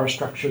power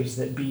structures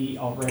that be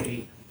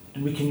already.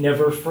 And we can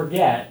never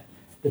forget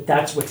that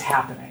that's what's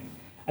happening.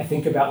 I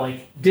think about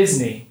like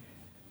Disney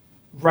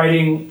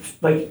funding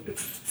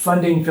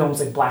films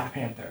like Black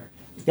Panther.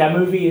 That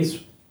movie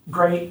is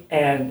great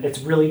and it's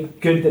really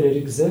good that it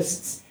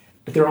exists,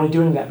 but they're only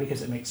doing that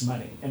because it makes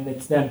money. And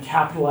it's them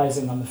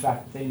capitalizing on the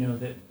fact that they know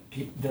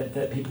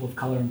that people of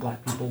color and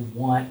black people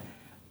want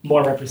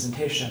more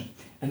representation.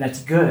 And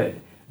that's good,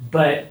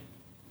 but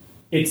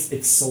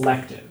it's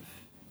selective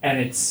and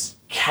it's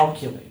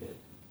calculated.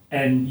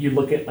 And you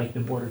look at like the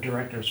board of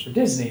directors for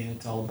Disney and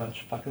it's all a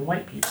bunch of fucking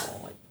white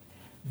people. Like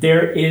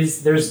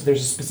there's a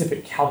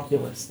specific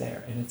calculus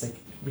there, and it's like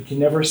we can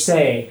never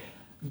say,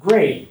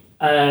 great,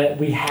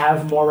 we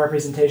have more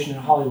representation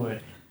in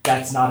Hollywood.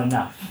 That's not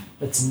enough.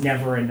 That's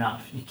never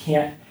enough. You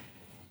can't,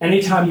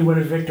 anytime you win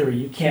a victory,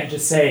 you can't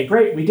just say,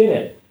 great, we did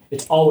it.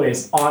 It's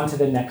always on to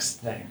the next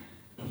thing.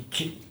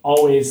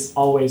 Always,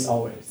 always,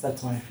 always.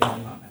 That's my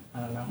feeling on it. I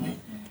don't know.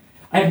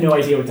 I have no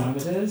idea what time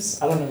it is.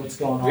 I don't know what's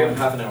going on. We have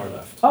half an hour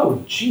left.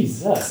 Oh,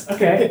 Jesus.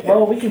 Okay,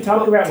 well, we can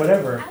talk about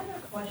whatever. I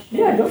have a question.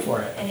 Yeah, go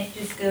for it. And it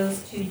just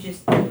goes to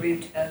just the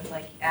root of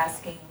like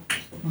asking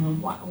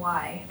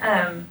why.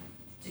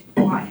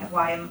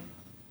 Why I'm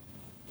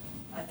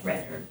a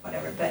threat or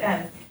whatever. But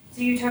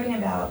so you're talking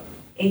about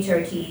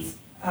HRTs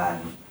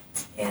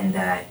and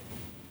that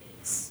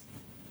it's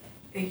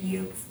a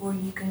year before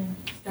you can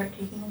start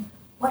taking them.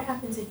 What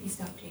happens if you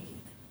stop taking them?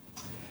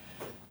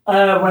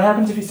 What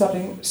happens if you stop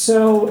taking?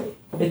 So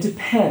it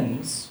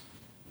depends.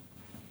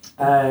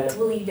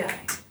 Will you die?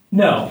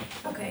 No.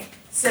 Okay.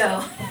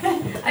 So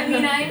I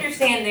mean, I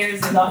understand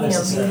there's a Not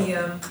necessarily.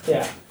 medium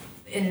Yeah.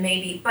 and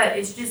maybe, but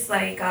it's just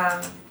like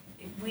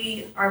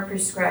we are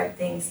prescribed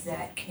things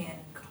that can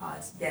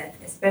cause death,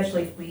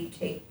 especially if we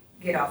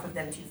get off of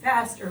them too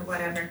fast or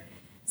whatever.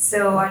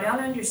 So I don't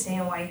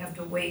understand why you have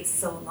to wait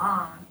so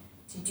long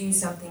to do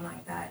something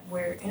like that.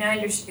 And I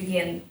understand,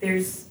 again,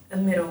 there's a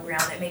middle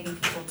ground that maybe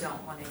people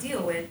don't want to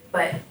deal with,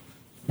 but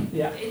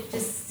Yeah. it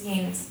just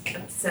seems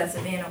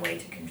obsessive and a way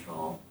to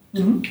control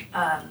if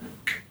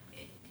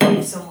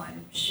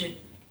someone should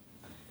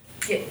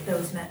get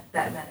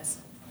that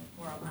medicine,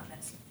 or not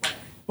medicine,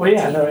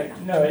 whatever.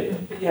 Well,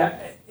 yeah,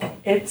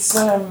 it's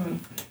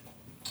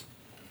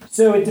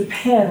so it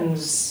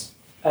depends.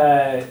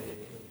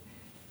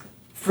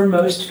 For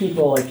most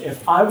people, like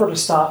if I were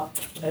to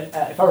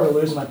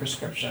lose my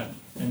prescription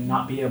and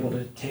not be able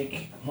to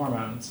take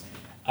hormones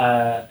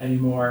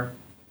anymore,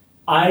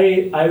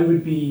 I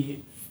would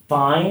be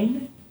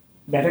fine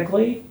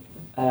medically.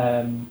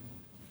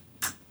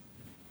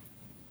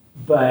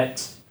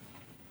 But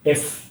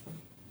if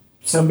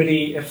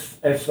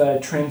a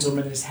trans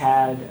woman has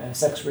had a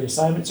sex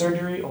reassignment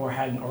surgery or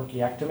had an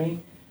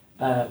orchiectomy,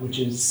 which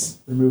is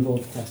removal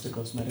of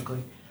testicles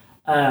medically,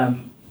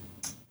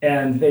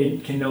 and they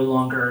can no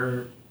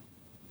longer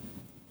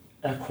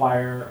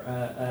acquire,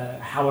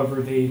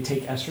 however they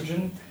take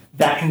estrogen,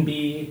 that can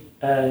be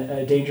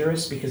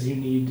dangerous because you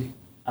need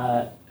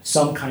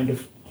some kind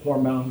of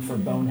hormone for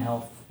bone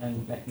health,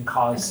 and that can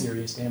cause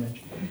serious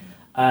damage.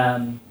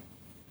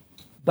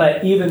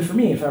 But even for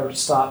me, if I were to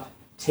stop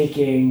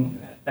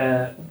taking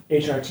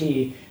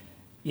HRT,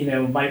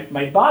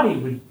 my body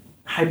would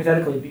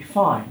hypothetically be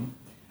fine,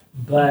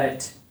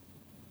 but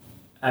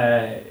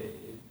that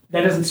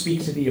doesn't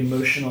speak to the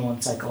emotional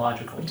and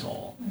psychological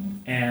toll.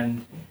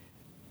 And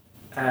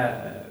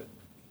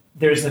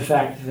there's the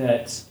fact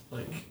that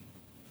like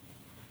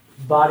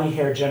body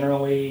hair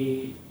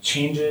generally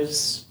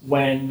changes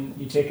when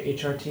you take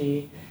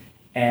HRT,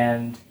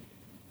 and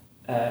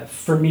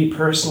for me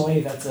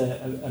personally, that's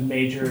a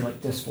major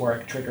like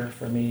dysphoric trigger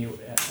for me,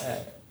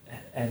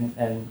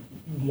 and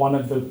one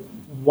of the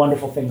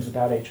wonderful things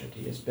about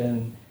HRT has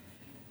been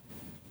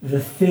the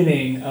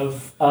thinning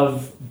of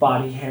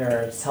body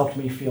hair. It's helped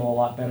me feel a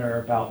lot better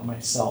about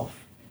myself.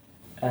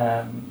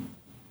 That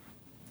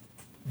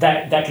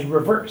could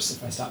reverse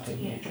if I stop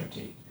taking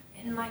HRT.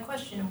 And my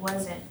question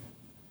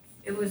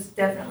it was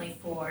definitely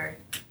for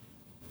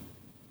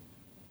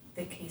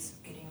the case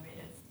of getting rid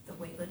of the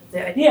weight,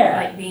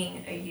 like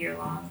being a year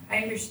long. I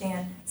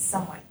understand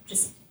somewhat,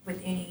 just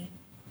with any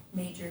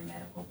major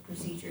medical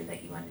procedure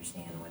that you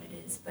understand what it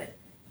is, but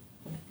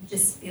I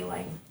just feel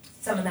like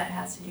some of that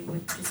has to do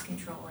with just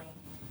controlling.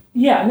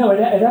 Yeah, no, it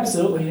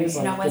absolutely is.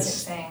 And I like wasn't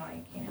this. saying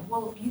like,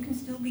 well, you can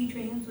still be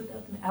trans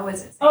without them. I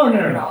wasn't saying Oh, no,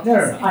 that no, at no, all, no,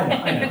 no, just no. I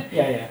saying. know.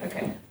 Yeah.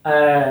 Okay.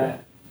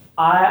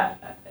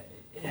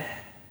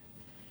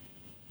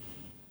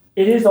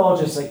 It is all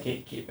just like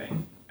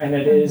gatekeeping. And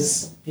it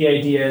is the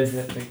idea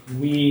that like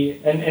we,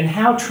 and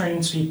how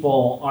trans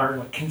people are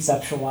like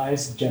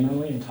conceptualized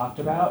generally and talked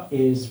about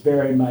is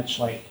very much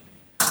like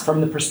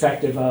from the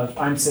perspective of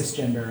I'm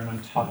cisgender and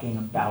I'm talking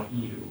about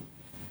you.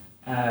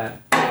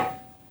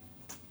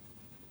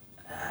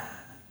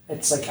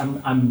 It's like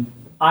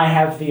I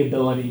have the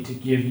ability to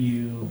give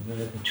you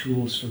the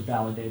tools for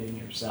validating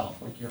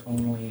yourself. Like you're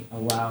only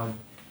allowed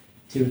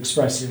to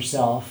express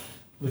yourself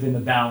within the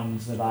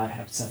bounds that I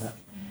have set up.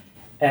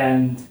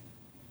 And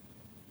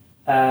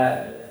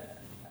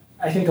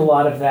I think a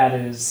lot of that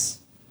is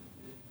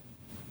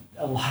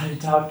a lot of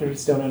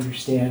doctors don't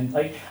understand.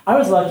 Like I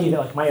was lucky that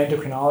like my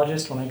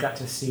endocrinologist, when I got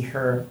to see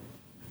her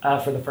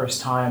for the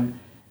first time,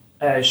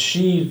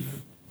 she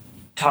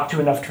talked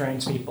to enough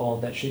trans people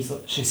that she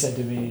said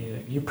to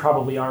me, you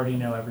probably already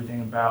know everything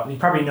you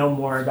probably know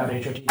more about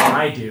HRT than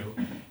I do,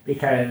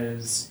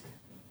 because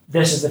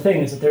this is the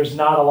thing, is that there's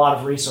not a lot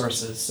of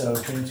resources,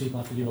 so trans people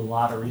have to do a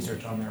lot of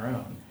research on their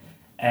own.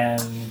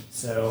 And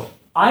so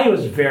I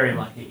was very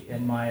lucky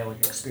in my like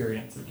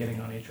experience of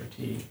getting on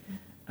HRT.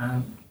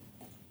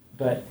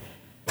 But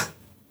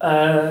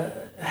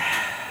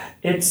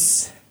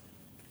it's,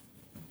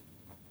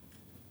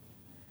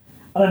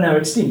 I don't know,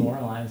 it's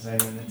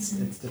demoralizing and it's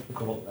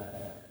difficult.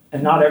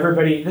 And not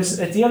everybody, it's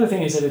the other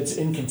thing is that it's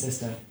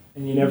inconsistent,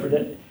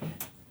 and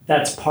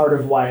that's part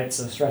of why it's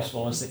so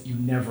stressful, is that you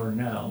never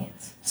know.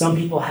 Yes. Some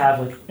people have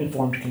like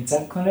informed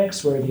consent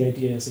clinics where the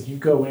idea is like you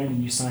go in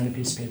and you sign a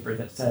piece of paper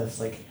that says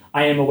like,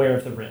 I am aware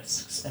of the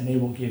risks, and they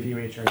will give you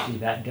HRT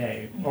that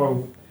day,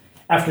 or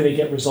after they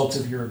get results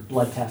of your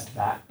blood test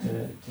back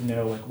to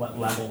know like what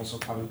levels will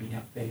probably be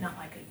healthy. Not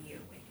like a year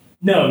waiting.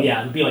 No,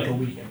 yeah, it'd be like a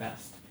week at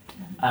best.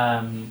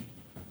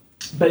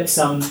 But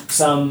some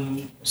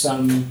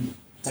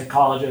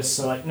psychologists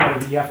are like, no,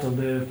 you have to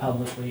live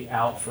publicly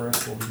out for a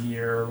full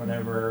year or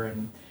whatever,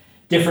 and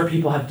different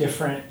people have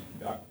different.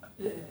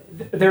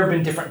 There have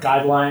been different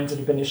guidelines that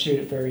have been issued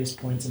at various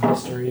points in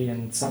history,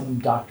 and some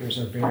doctors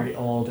are very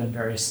old and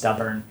very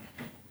stubborn,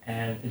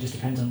 and it just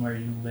depends on where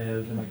you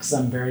live. And like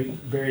some very,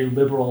 very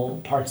liberal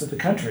parts of the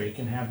country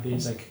can have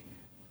these like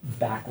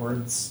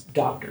backwards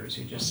doctors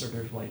who just sort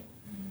of like,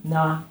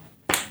 nah.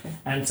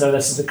 And so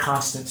this is a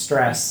constant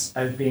stress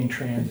of being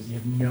trans, is you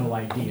have no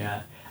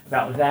idea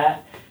about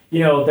that.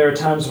 There are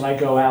times when I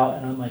go out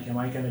and I'm like, am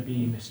I going to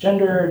be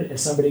misgendered?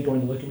 Is somebody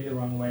going to look at me the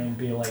wrong way and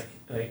be like,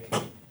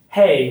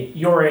 hey,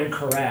 you're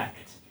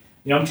incorrect?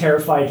 I'm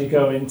terrified to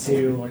go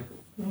into like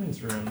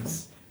women's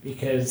rooms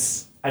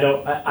because I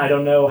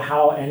don't know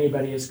how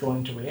anybody is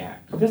going to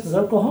react. This is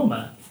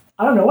Oklahoma.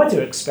 I don't know what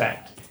to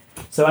expect.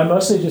 So I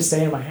mostly just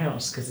stay in my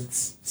house because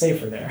it's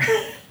safer there.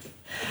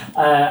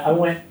 I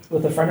went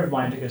with a friend of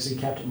mine to go see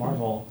Captain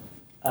Marvel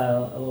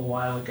a little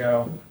while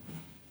ago,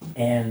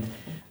 and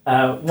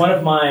one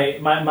of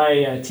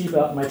my T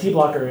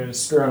blocker is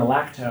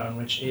spironolactone,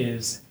 which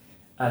is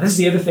this is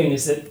the other thing,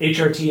 is that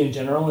HRT in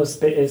general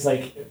is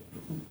like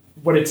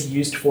what it's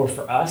used for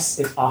us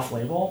is off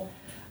label.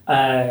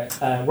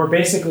 We're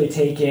basically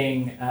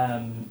taking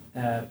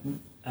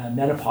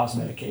menopause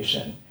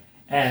medication,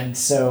 and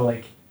so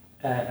like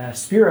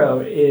Spiro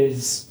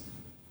is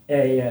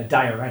a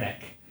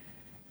diuretic.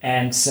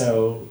 And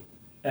so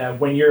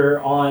when you're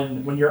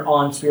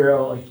on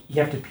Spiro, like you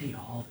have to pee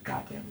all the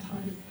goddamn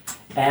time.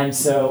 And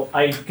so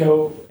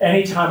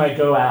anytime I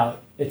go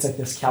out, it's like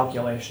this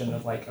calculation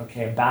of like,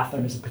 okay, a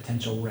bathroom is a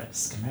potential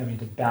risk. I'm having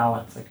to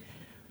balance like,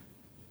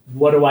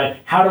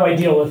 how do I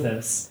deal with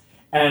this?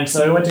 And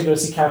so I went to go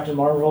see Captain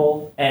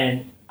Marvel,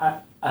 and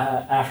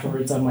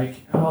afterwards I'm like,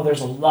 oh,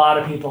 there's a lot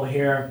of people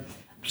here.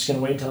 I'm just gonna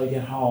wait until I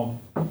get home.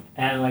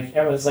 And like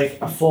it was like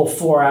a full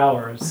 4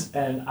 hours,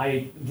 and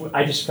I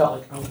just felt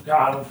like, oh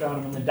god,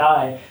 I'm gonna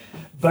die.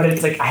 But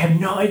it's like I have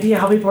no idea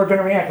how people are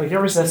gonna react. Like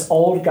there was this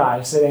old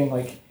guy sitting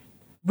like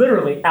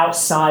literally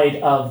outside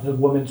of the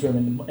women's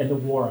room in the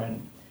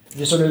Warren,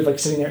 just sort of like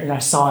sitting there, and I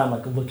saw him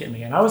like look at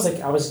me, and I was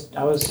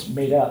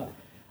made up,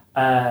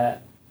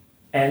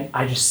 and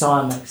I just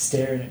saw him like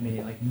staring at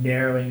me, like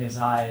narrowing his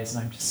eyes,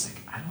 and I'm just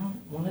like, I don't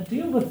want to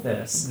deal with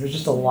this. And there's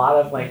just a lot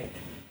of like,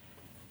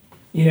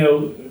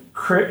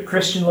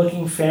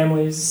 Christian-looking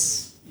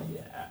families.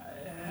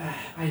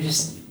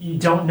 You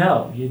don't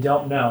know, and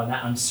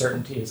that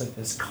uncertainty is like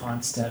this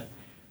constant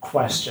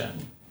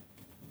question.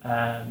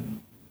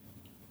 And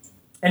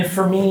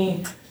for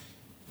me,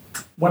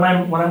 when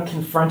I'm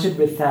confronted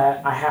with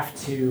that, I have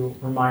to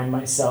remind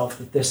myself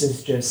that this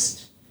is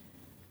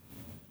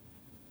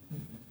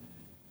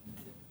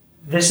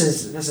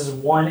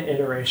one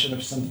iteration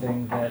of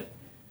something that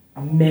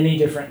many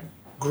different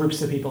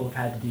groups of people have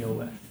had to deal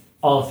with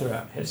all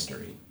throughout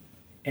history.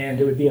 And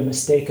it would be a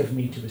mistake of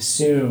me to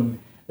assume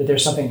that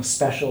there's something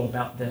special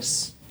about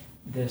this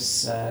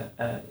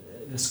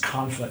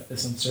conflict,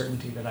 this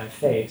uncertainty that I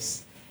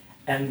face.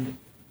 And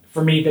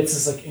for me, this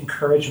is like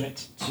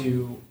encouragement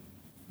to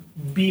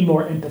be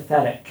more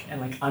empathetic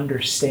and like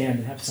understand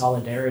and have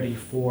solidarity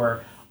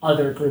for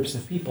other groups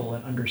of people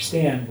and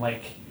understand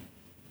like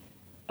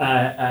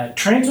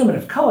trans women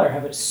of color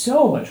have it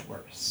so much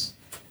worse.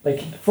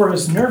 Like, for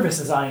as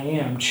nervous as I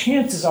am,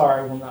 chances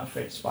are I will not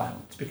face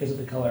violence because of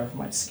the color of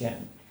my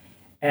skin.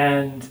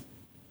 And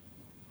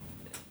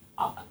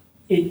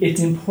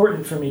it's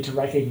important for me to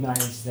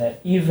recognize that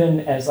even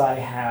as I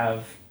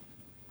have,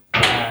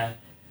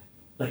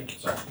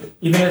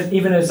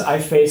 even as I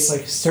face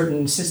like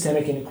certain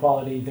systemic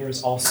inequality,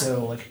 there's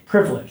also like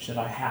privilege that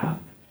I have,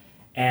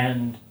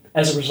 and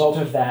as a result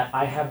of that,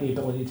 I have the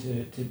ability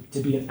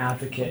to be an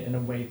advocate in a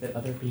way that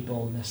other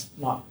people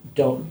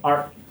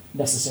aren't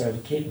necessarily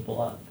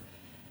capable of.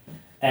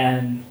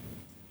 And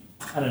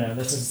I don't know.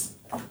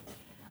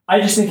 I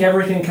just think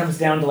everything comes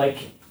down to like,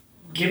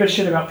 give a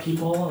shit about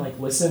people and like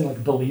listen,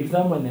 like believe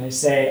them when they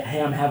say,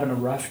 hey, I'm having a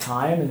rough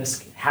time, and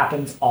this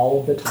happens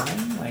all the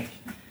time. Like,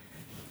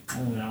 I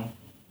don't know.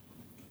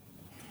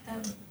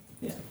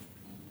 Yeah.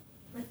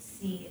 Let's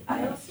see.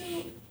 I also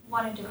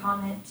wanted to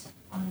comment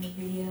on the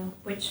video,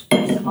 which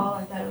first of all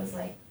I thought it was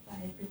like 5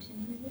 or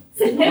 10 minutes.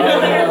 Sorry.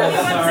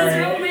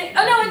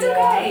 Oh no, it's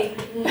okay.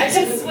 I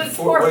just was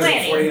poor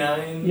planning.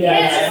 49?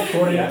 Yeah,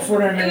 49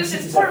 It minutes.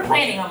 was just poor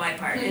planning on my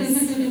part.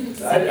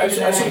 I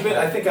should have been,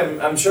 I think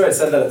I'm sure I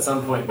said that at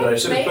some point, but I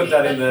should have put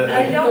that in the,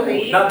 I know,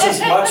 right? not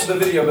just watch the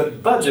video,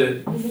 but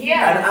budget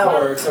Yeah. an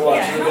hour to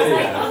watch the I was video.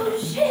 like, oh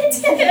shit.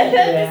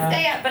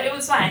 Stay up, but it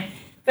was fine.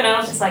 But I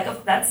was just like, oh,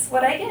 that's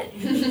what I get.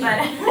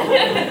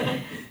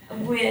 But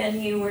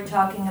when you were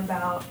talking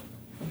about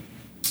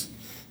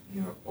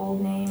your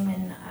old name,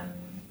 and I'm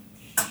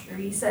sure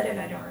you said it,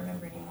 I don't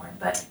remember anymore,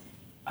 but...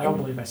 I don't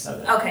believe I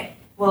said that. Okay,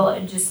 well,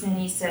 just when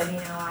you said,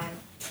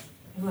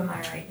 who am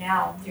I right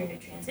now during the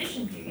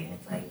transition period,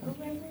 it's like,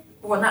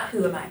 well, not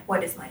who am I,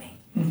 what is my name?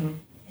 Mm-hmm. And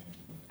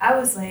I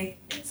was like,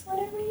 it's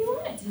whatever you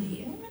want it to be.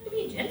 You don't have to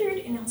be gendered.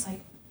 And I was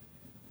like,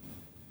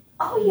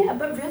 oh yeah,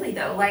 but really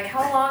though, like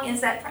how long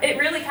is that? It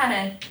really kind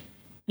of,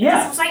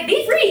 Yeah. it was like,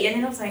 be free. And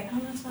then I was like, oh,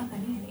 that's not that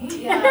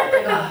easy.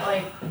 Yeah,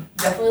 like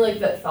definitely like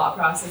that thought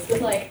process.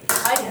 Cause like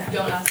I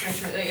don't ask my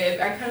truth. Like,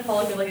 I kind of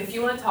follow like if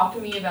you want to talk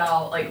to me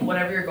about like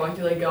whatever you're going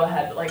through, like go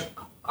ahead. But like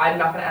I'm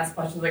not gonna ask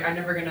questions. Like I'm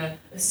never gonna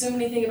assume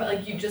anything about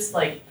like you just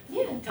like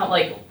tell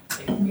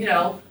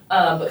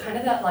but kind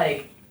of that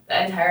like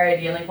the entire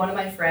idea. Like one of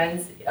my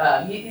friends,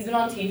 he's been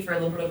on T for a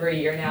little bit over a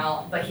year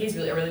now, but he's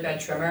really a really bad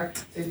trimmer.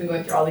 So he's been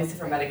going through all these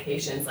different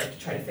medications like to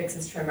try to fix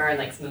his trimmer and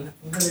like some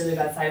really, really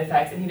bad side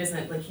effects. And he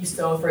doesn't like he's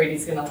so afraid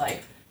he's gonna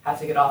like have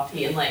to get off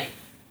T. And like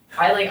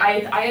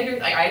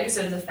I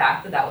understood as a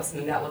fact that was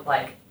something that would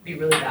like be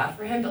really bad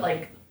for him. But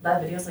like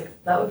that video's like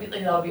that would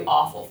be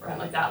awful for him.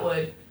 Like that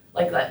would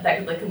like that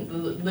could like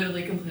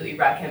literally completely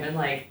wreck him. And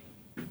like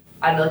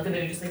I don't know, like the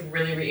video just like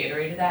really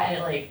reiterated that. And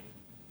it like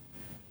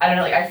I don't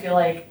know, like I feel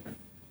like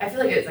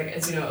it's like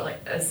as you know,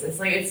 like it's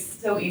like it's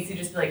so easy to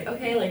just be like,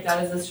 okay, like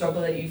that is a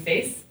struggle that you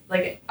face.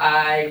 Like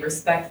I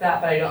respect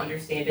that, but I don't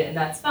understand it, and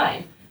that's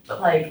fine.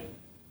 But like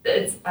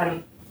it's I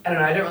don't know,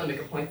 I didn't really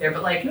make a point there,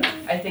 but like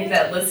I think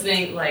that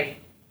listening like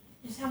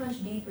just how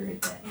much deeper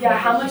that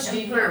how much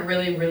deeper it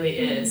really, really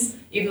is.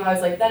 Even though I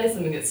was like, that is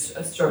something that's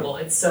a struggle.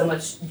 It's so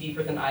much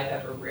deeper than I've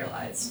ever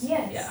realized.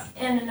 Yes. Yeah.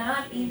 And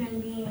not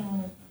even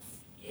being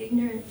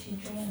ignorant to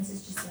trans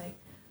is just like,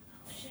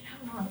 oh shit,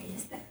 how long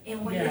is that?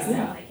 And what is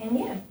that like? And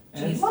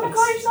do you want to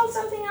call yourself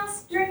something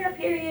else during that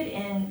period?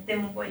 And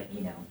then what,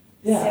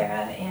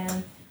 Sarah,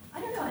 and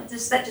I don't know,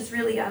 that just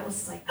really, I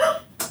was like,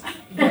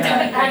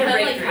 yeah. Kind of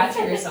like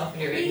catching yourself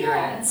in your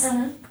ignorance.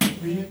 Yeah.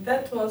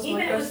 That was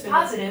Even my it was question.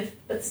 positive,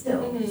 but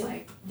still, it was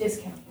like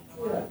discounting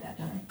a lot at that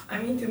time. I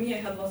mean, to me, I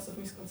had lots of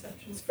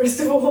misconceptions, first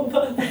of all,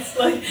 but it's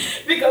like,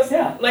 because,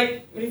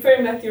 like,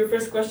 referring back to your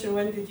first question,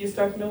 when did you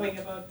start knowing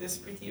about this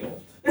pretty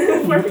old?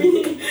 For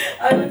me,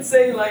 I would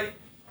say, like,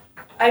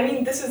 I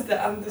mean, this is the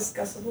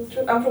undiscussable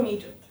truth. I'm from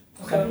Egypt,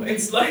 so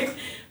it's like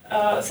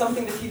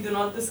something that you do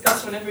not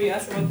discuss whenever you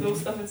ask about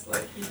those stuff. It's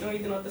like, you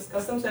do not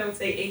discuss them, so I would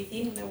say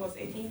 18, when I was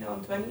 18, now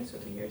I'm 20, so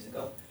 2 years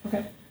ago.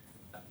 Okay.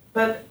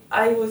 But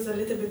I was a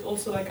little bit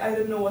also like, I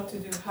don't know what to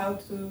do, how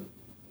to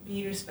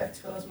be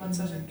respectful as much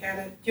as I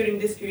can during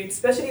this period,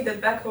 especially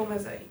that back home,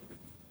 as I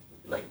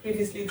like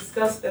previously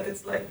discussed, that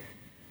it's like,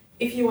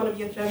 if you want to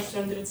be a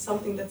transgender, it's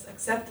something that's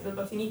acceptable,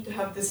 but you need to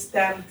have this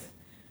stamped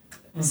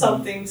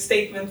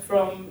statement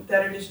from the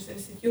religious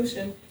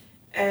institution.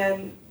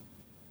 And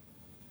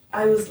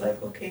I was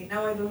like, okay,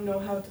 now I don't know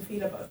how to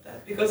feel about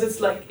that, because it's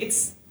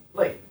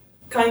like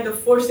kind of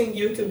forcing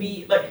you to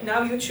be like,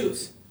 now you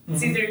choose.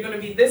 It's either you're going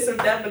to be this or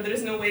that, but there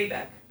is no way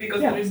back,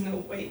 because there is no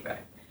way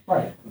back.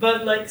 Right.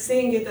 But like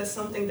seeing it as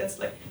something that's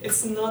like,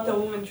 it's not a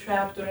woman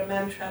trapped or a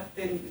man trapped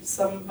in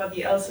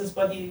somebody else's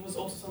body was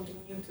also something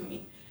new to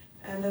me.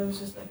 And I was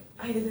just like,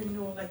 I didn't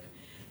know, like,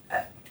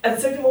 at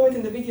a certain moment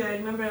in the video, I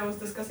remember I was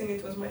discussing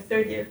it was my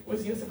third year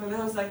with Yusuf, and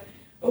I was like,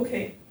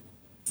 okay,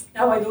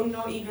 now I don't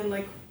know even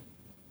like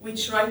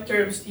which right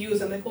terms to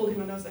use, and I called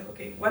him and I was like,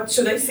 okay, what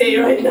should I say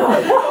right now?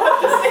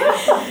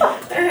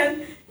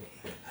 And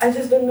I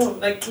just don't know,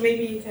 like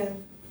maybe you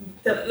can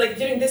like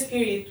during this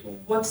period,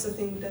 what's the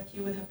thing that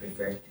you would have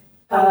preferred?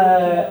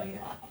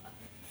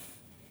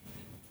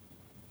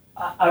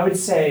 I would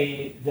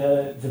say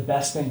the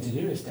best thing to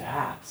do is to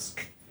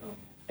ask.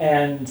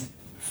 And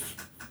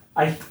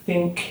I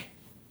think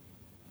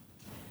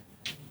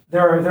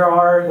there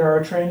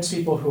are trans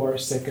people who are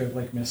sick of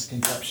like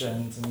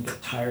misconceptions and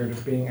get tired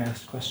of being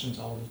asked questions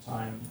all the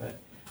time. But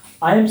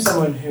I am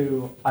someone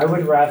who I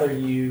would rather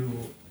you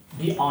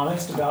be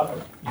honest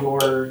about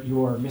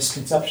your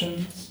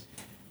misconceptions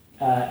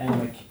and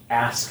like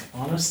ask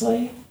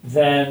honestly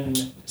than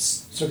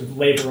sort of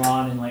later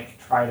on and like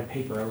try to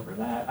paper over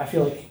that. I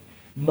feel like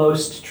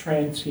most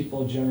trans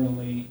people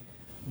generally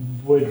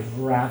would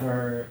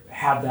rather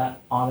have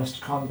that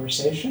honest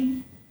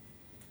conversation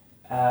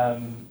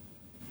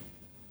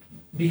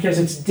because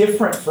it's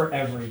different for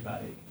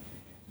everybody.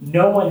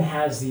 No one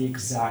has the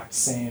exact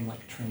same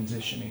like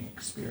transitioning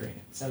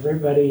experience.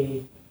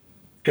 Everybody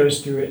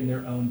goes through it in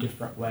their own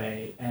different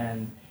way,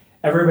 and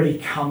everybody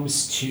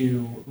comes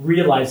to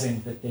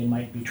realizing that they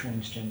might be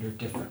transgender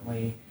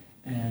differently,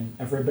 and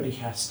everybody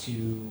has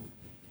to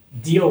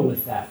deal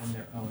with that in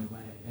their own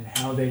way, and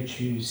how they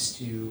choose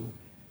to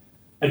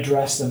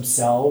address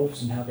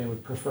themselves and how they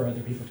would prefer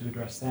other people to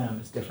address them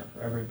is different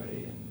for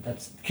everybody, and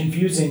that's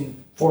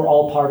confusing for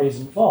all parties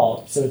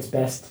involved. So it's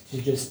best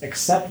to just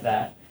accept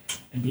that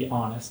and be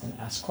honest and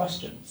ask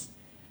questions.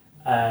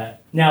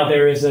 Now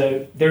there is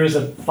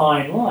a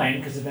fine line,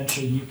 because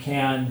eventually you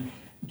can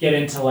get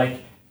into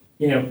like,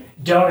 you know,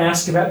 don't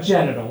ask about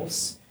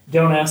genitals,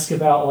 don't ask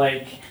about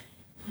like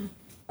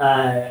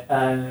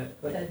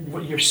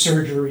what your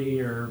surgery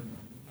or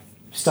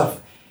stuff.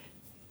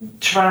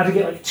 Try not to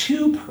get like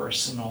too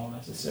personal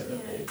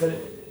necessarily, but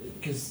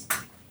because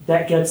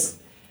that gets,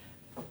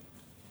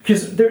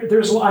 because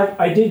there's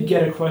I did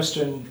get a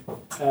question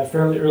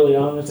fairly early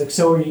on. It's like,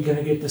 so are you going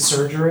to get the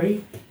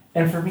surgery?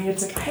 And for me,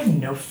 it's like, I have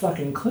no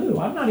fucking clue.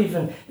 I'm not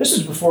even, this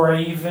was before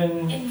I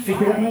even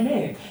figured out my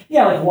name.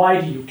 Yeah, like, why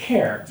do you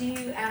care? Do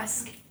you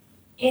ask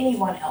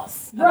anyone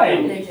else Right.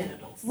 about their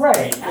genitals?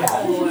 Right,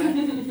 yeah. Or,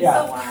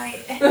 Yeah. so why?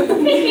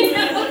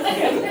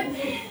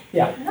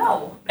 Yeah.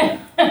 No. And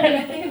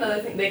I think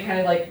another thing, they kind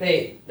of like,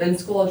 in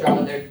School of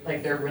Drama,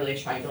 they're really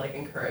trying to like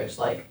encourage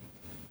how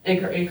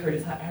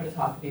to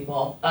talk to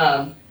people.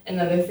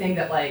 Another thing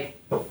that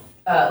like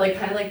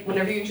kind of like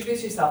whenever you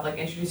introduce yourself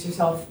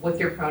with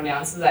your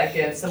pronouns, so that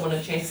gives someone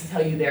a chance to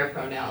tell you their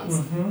pronouns.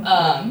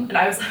 Mm-hmm. And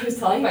I was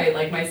telling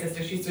my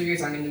sister, she's 3 years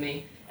younger than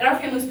me, and our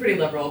family's pretty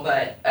liberal,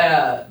 but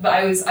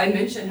I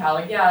mentioned how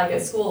like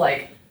at school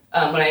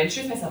when I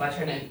introduce myself, I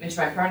try to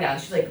mention my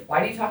pronouns. She's like,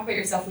 why do you talk about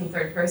yourself in the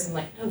third person?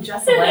 I'm like, no,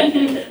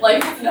 Jocelyn.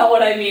 Like, that's not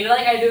what I mean. And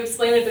like, I do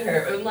explain it to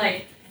her.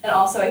 And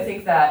also I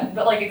think that,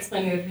 but like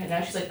explaining it to her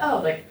now, she's like,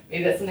 oh, like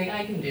maybe that's something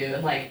I can do.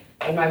 And like,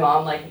 when my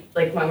mom,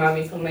 like my mom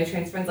meets one of my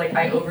trans friends, like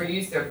I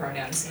overuse their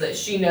pronouns so that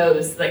she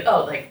knows, like,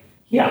 oh, like,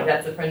 yeah,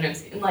 that's the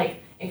pronouns. And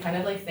kind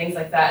of like things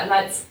like that. And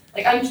that's,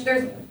 like, I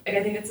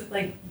think it's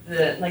like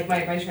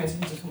my trans friends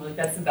just told me, like,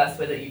 that's the best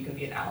way that you can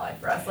be an ally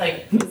for us.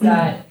 Like, is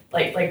that,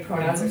 like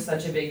pronouns are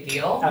such a big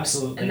deal.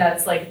 Absolutely. And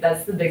that's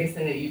the biggest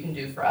thing that you can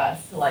do for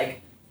us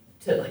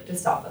to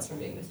stop us from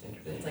being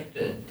misgendered, and like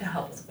to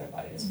help us with our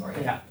body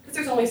dysphoria. Yeah. Because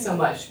there's only so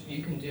much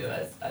you can do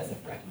as a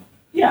friend.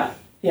 Yeah,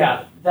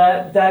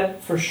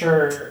 that for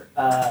sure.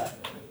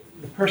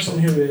 The person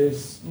who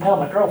is now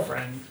my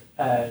girlfriend,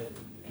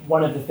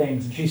 one of the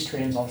things, and she's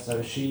trans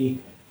also, she,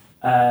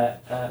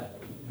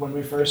 when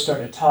we first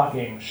started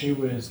talking, she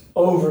was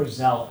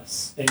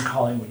overzealous in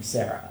calling me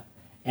Sarah.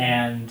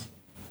 And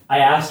I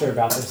asked her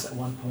about this at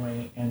one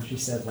point, and she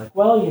said, like,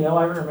 well, you know,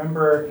 I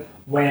remember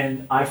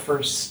when I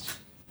first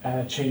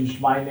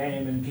changed my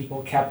name and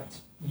people kept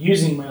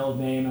using my old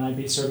name, and I'd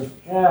be sort of,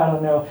 I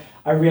don't know.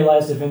 I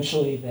realized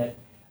eventually that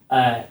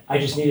I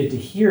just needed to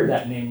hear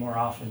that name more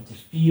often to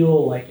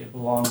feel like it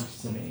belonged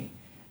to me.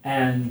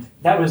 And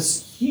that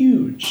was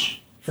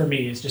huge for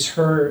me, is just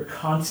her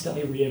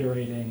constantly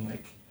reiterating,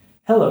 like,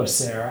 hello,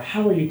 Sarah,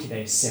 how are you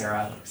today,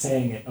 Sarah? Like,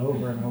 saying it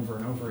over and over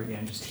and over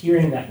again, just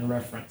hearing that in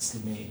reference to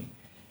me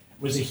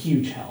was a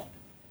huge help.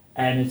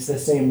 And it's the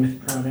same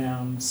with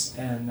pronouns,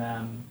 and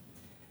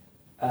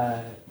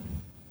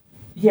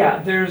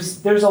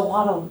there's a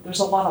lot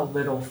of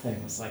little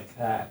things like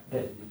that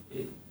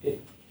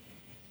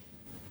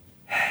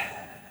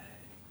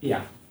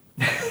yeah.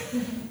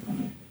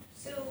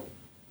 So,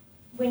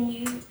 when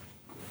you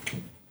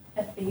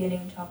at the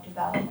beginning talked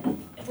about,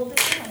 well, does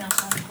someone else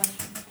have a question?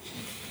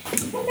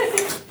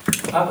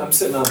 I'm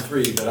sitting on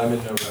 3, but I'm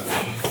in no rush.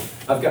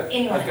 I've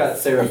Anyone got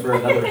Sarah for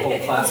another whole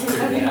class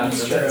period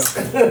after this.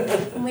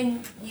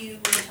 When you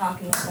were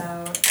talking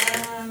about,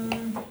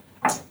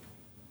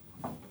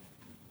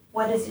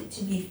 what is it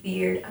to be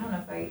feared? I don't know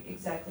if I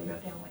exactly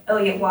wrote down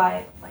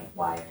why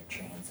are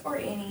trans or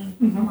any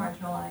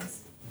marginalized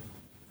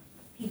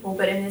people,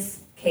 but in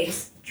this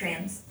case,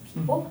 trans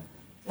people,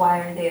 why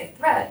are they a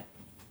threat?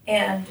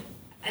 And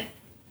I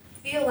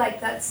feel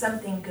like that's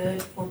something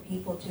good for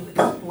people to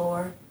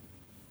explore,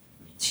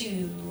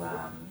 to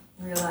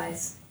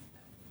realize,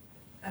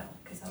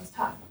 because I was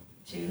taught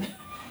to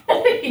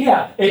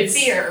Yeah, to it's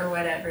fear or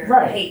whatever,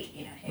 right. or hate,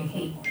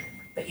 hate more.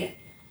 But yeah,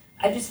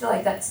 I just feel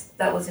like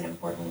that was an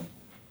important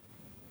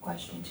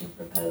question to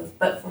propose,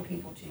 but for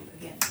people to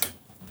again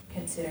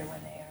consider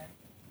when they are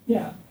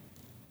yeah.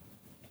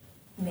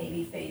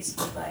 maybe faced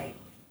with like,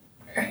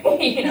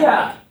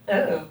 Yeah.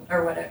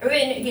 or whatever.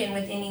 And again,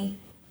 with any,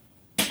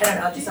 I don't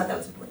know. I just thought that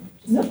was important.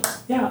 No,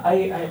 yeah,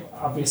 I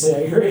obviously I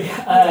agree.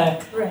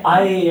 Right.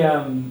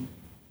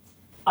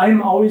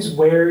 I'm always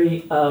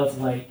wary of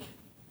like,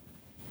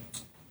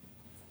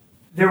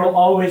 there will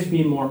always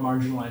be more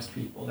marginalized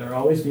people. There will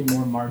always be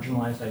more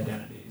marginalized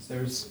identities.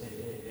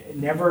 It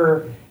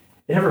never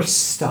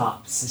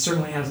stops. It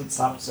certainly hasn't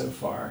stopped so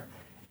far.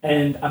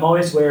 And I'm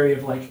always wary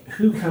of like,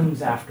 who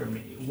comes after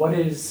me? What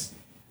is,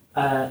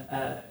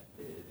 there's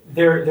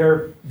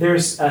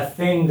a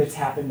thing that's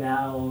happened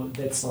now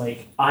that's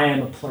like, I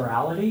am a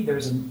plurality.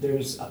 There's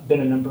been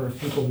a number of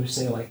people who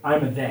say like,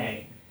 I'm a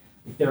they.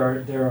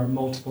 There are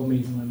multiple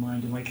me's in my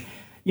mind, and like,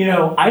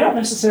 I don't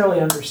necessarily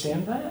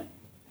understand that,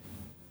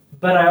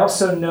 but I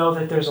also know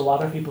that there's a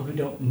lot of people who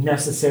don't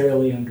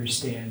necessarily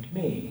understand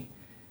me,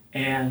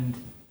 and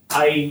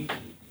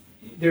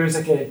there's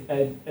like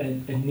a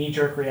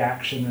knee-jerk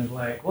reaction of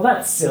like, well,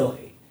 that's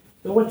silly.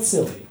 But what's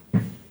silly?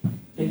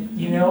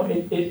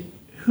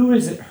 Who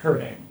is it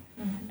hurting?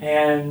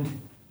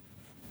 And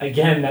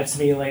again, that's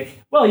me like,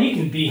 well, you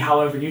can be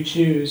however you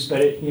choose,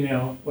 but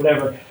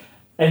whatever.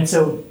 And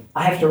so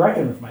I have to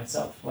reckon with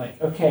myself,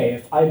 like, okay,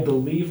 if I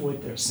believe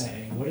what they're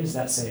saying, what does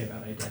that say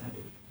about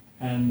identity?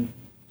 And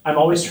I'm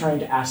always trying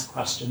to ask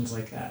questions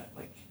like that,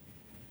 like,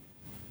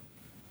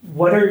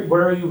 what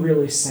are you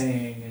really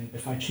saying? And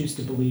if I choose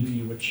to believe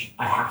you, which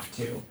I have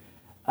to,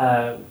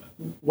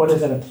 what does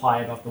that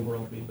imply about the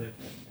world we live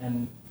in?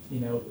 And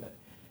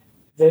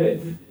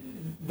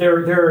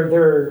there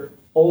are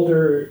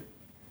older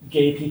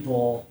gay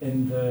people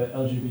in the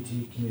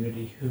LGBT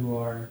community who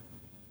are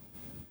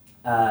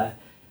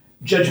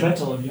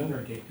judgmental of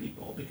younger gay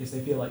people because they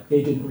feel like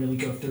they didn't really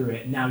go through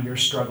it. Now your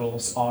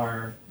struggles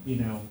are,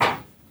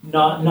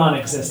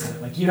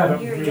 non-existent. Like you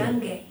haven't. You're really, young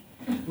gay.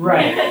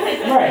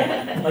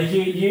 Right. Like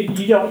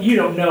you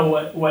don't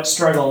know what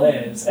struggle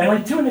is, and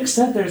like to an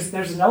extent,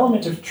 there's an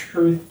element of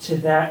truth to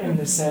that in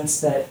the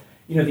sense that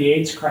the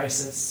AIDS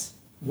crisis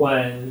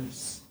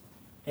was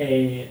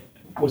a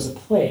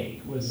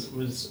plague,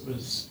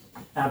 was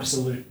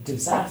absolute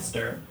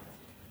disaster.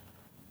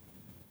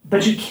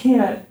 But you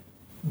can't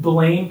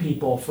blame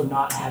people for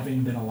not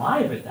having been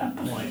alive at that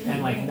point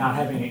and like not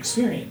having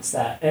experienced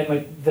that. And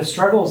like the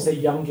struggles that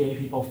young gay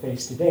people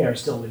face today are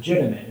still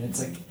legitimate. And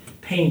it's like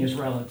pain is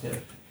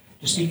relative.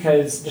 Just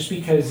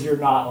because you're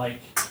not like,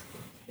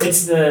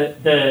 it's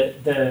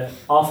the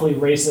awfully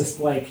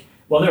racist like,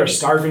 well, there are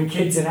starving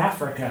kids in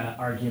Africa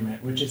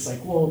argument, which is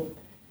like, well,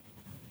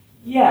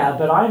 yeah,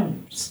 but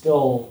I'm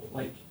still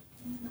like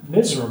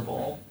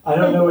miserable. I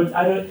don't know what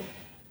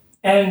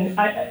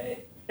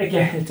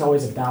again, it's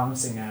always a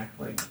balancing act.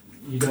 Like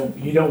you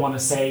don't want to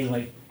say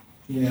like,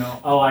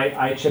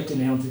 I chipped a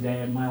nail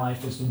today and my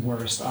life is the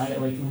worst.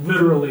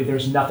 Literally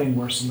there's nothing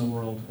worse in the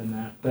world than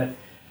that. But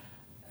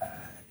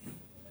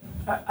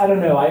I don't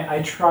know.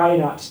 I try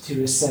not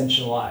to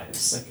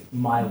essentialize like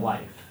my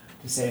life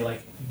to say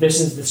like this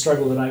is the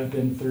struggle that I've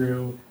been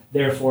through.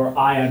 Therefore,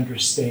 I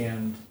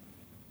understand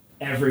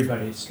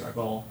everybody's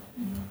struggle,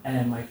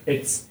 and like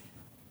it's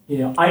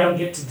I don't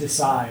get to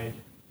decide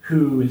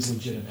who is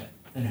legitimate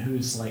and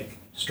whose like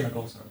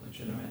struggles are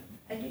legitimate.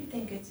 I do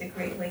think it's a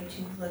great way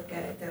to look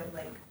at it though,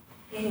 like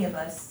any of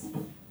us,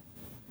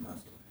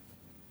 most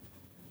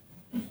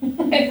of us.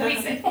 If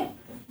we say,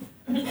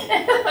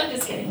 I'm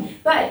just kidding.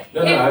 But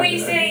if we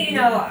say,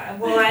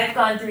 well, I've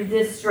gone through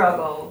this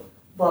struggle,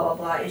 blah, blah,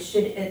 blah, it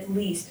should at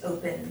least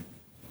open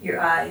your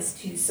eyes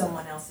to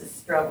someone else's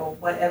struggle,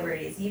 whatever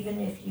it is,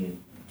 even if you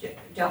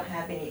don't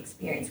have any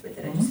experience with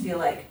it. I just feel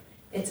like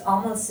it's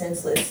almost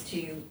senseless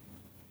to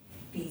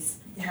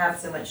have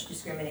so much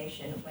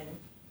discrimination when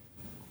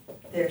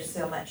there's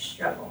so much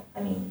struggle.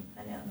 I mean,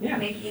 I know. Yeah.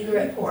 Maybe you grew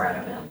up poor, I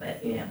don't know,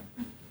 but Yeah,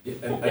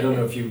 I don't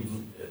know if you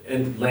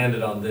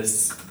landed on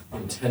this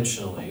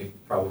intentionally,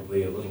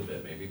 probably a little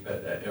bit maybe,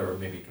 but or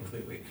maybe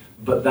completely.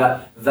 But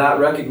that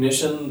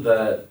recognition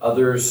that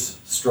others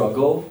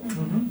struggle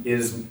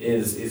is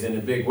in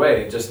a big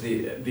way just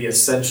the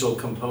essential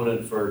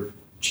component for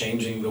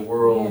changing the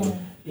world.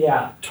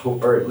 Yeah.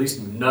 Or at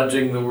least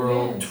nudging the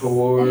world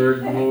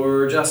toward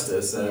more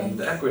justice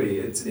and equity.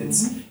 It's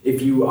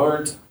if you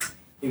aren't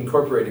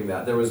incorporating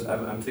that,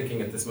 I'm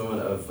thinking at this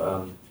moment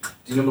of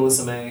do you know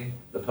Melissa May,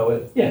 the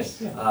poet?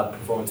 Yes.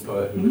 Performance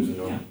poet who lives in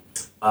Norman,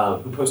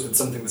 who posted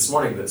something this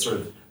morning that sort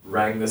of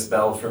rang this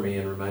bell for me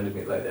and reminded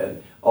me like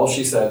that. All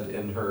she said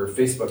in her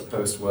Facebook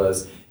post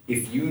was,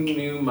 "If you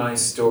knew my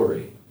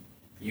story,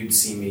 you'd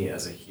see me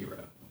as a hero."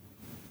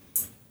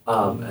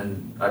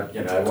 And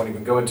I won't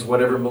even go into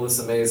whatever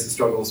Melissa May's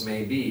struggles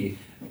may be.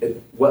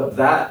 What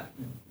that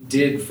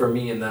did for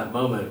me in that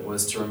moment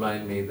was to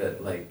remind me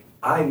that like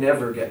I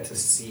never get to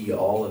see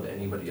all of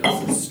anybody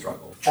else's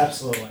struggles.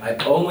 Absolutely. I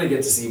only get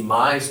to see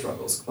my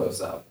struggles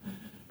close up,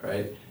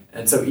 right?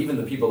 And so even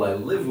the people I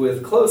live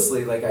with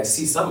closely, like I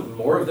see some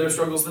more of their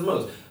struggles than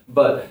most.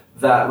 But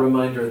that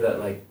reminder that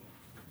like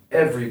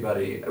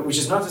everybody, which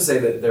is not to say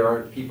that there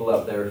aren't people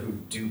out there who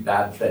do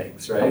bad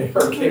things, right?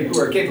 Who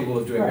are capable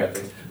of doing bad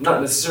things. I'm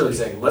not necessarily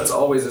saying let's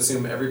always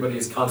assume everybody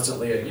is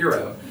constantly a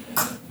hero,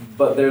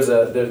 but there's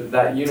that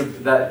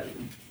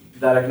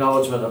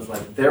acknowledgement of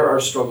like there are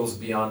struggles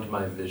beyond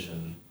my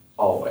vision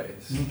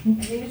always. I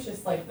think it's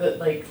just like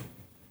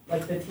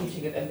the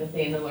teaching of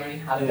empathy and the learning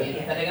how to be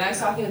empathetic. And I was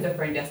talking with a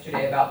friend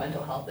yesterday about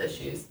mental health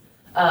issues,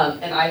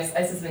 and I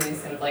said something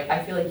that's kind of like,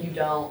 I feel like you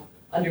don't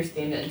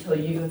understand it until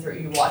you go through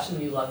it, you watch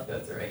them you love go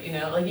through it, you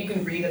know? Like you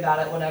can read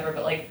about it, whatever,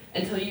 but like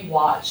until you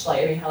watch,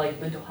 like, I mean, how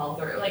like mental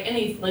health or like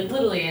any, like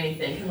literally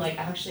anything can like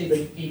actually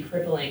like be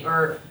crippling,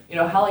 or, you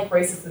know, how like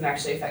racism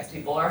actually affects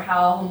people, or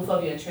how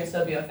homophobia and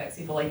transphobia affects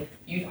people, like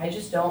I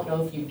just don't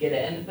know if you get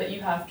it, and but you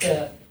have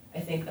to,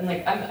 I think, and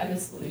like I'm a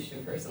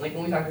solution person, like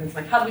when we talk about things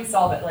like how do we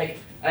solve it, like,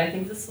 and I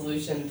think the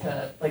solution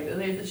to like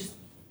it's just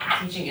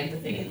teaching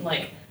empathy and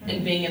like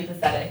and being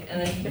empathetic, and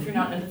then if you're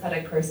not an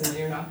empathetic person, then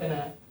you're not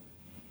gonna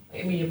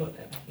you're not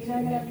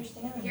gonna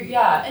understand.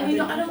 And you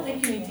know, I don't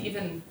think you need to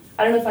even.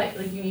 I don't know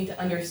if you need to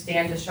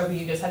understand the struggle.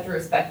 You just have to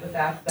respect the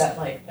fact that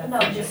like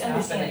that's just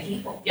understand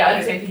people. Yeah,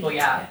 understand people.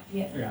 Yeah.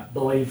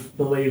 Believe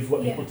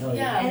what people tell you.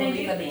 Yeah, And I believe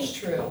do that think it's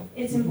true.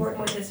 It's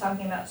important with us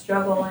talking about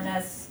struggle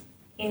and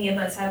any of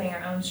us having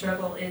our own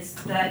struggle is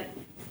that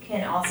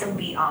can also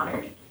be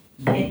honored.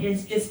 It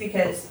is just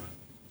because,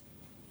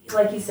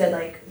 like you said,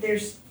 like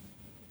there's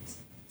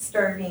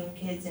starving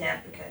kids in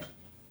Africa.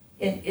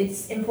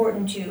 It's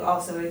important to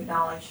also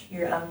acknowledge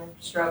your own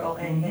struggle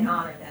and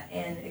honor that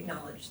and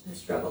acknowledge the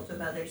struggles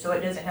of others. So it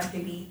doesn't have to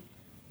be,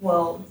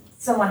 well,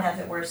 someone has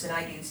it worse than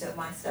I do, so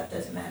my stuff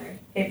doesn't matter.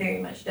 It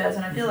very much does.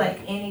 And I feel like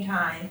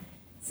anytime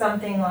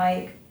something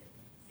like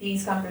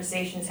these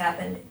conversations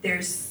happen,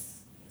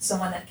 there's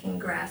someone that can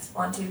grasp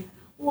onto,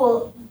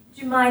 well,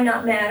 do mine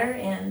not matter?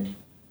 And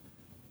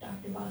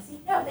Dr.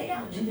 Bossy, no, they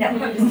don't. No, I'm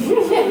just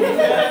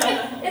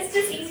kidding. It's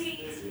just easy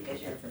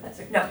because you're a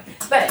professor. No,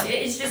 but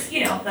it's just,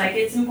 you know, like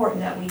it's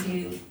important that we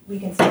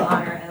can still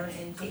honor our own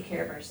and take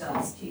care of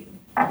ourselves too.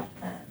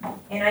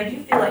 And I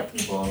do feel like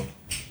people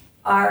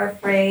are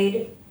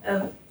afraid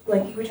of,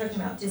 like you were talking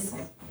about, just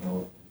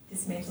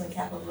dismantling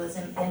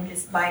capitalism and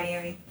just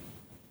binary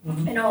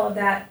and all of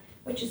that,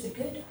 which is I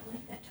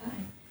like that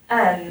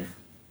time.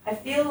 I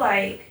feel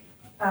like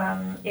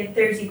if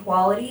there's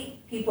equality,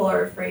 people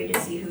are afraid to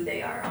see who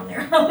they are on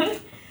their own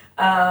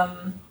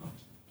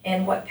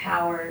and what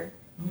power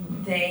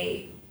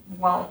they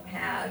won't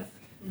have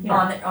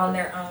on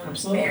their own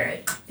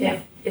merit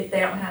if they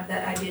don't have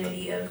that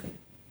identity of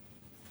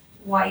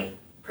white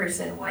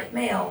person, white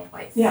male,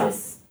 white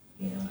cis.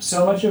 You know.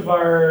 So much of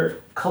our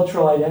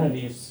cultural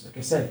identity is, like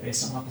I said,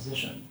 based on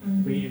opposition.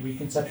 We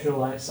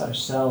conceptualize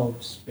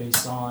ourselves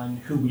based on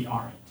who we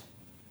aren't,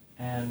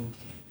 and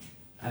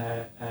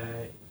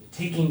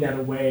taking that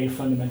away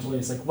fundamentally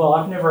is like, well,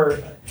 I've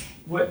never.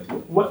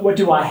 What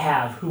do I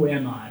have? Who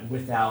am I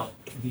without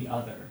the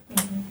other?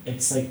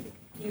 It's like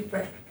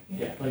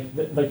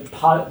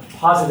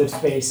positive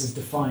space is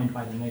defined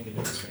by the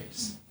negative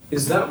space.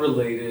 Is that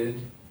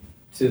related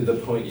to the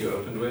point you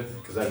opened with?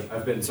 Because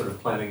I've been sort of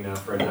planning now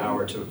for an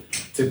hour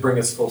to bring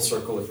us full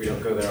circle if we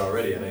don't go there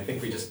already, and I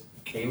think we just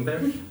came there.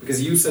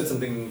 Because you said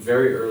something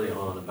very early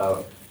on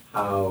about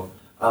how,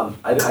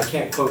 I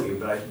can't quote you,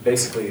 but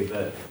basically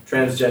the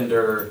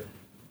transgender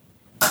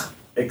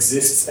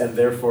exists and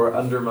therefore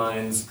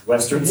undermines all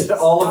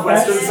of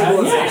Western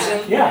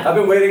civilization. Yeah. I've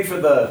been waiting for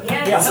the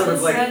sort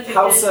of like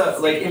how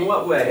in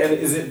what way? And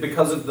is it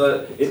because of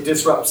it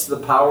disrupts the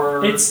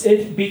power? It's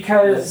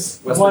because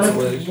one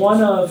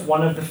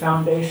of the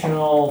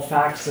foundational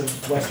facts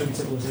of Western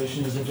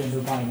civilization is a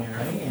gender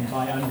binary, and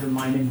by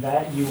undermining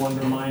that, you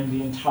undermine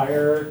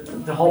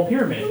the whole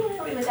pyramid.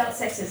 Without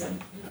sexism.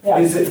 Yeah.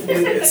 Is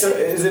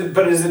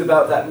it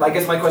about that? I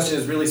guess my question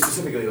is really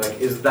specifically like,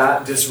 is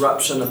that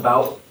disruption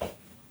about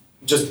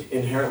just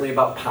inherently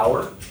about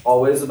power?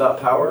 Always about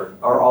power?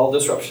 Are all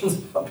disruptions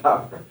about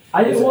power?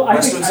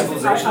 Western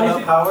civilization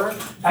about power?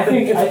 I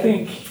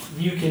think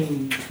you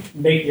can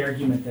make the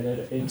argument that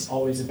it's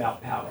always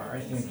about power. I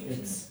think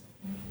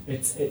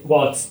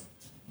it's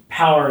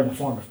power in the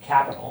form of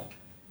capital,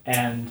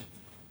 and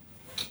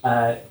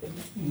like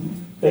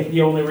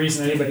the only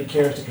reason anybody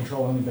cares to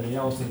control anybody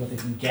else is what they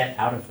can get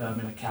out of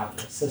them in a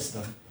capitalist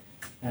system,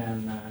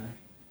 and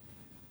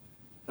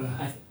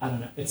I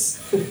don't know. It's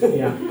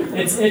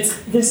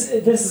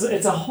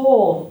a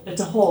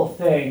whole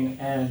thing,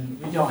 and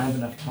we don't have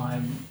enough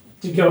time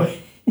to go.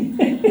 We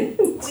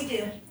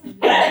do.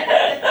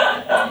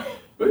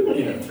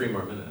 3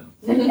 more minutes.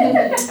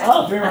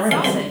 3 more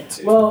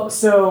minutes. Well,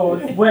 so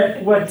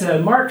what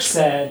Marx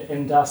said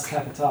in Das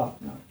Kapital.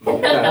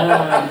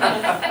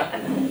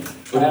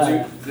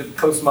 The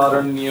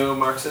postmodern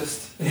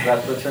neo-Marxist? Is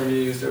that the term you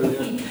used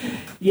earlier?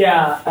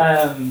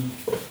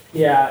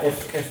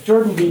 If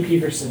Jordan B.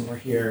 Peterson were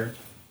here,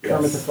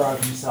 Kermit the Frog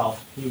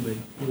himself, he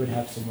would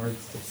have some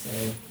words to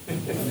say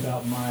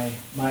about my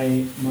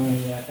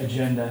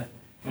agenda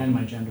and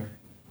my gender.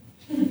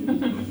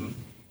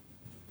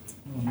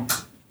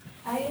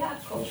 I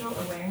have cultural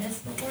awareness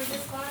before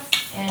this class,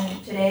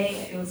 and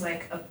today it was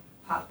like a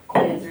pop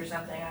quiz or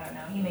something, I don't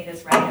know. He made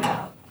us write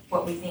about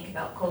what we think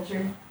about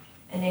culture,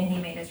 and then he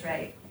made us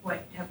write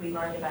what have we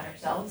learned about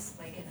ourselves,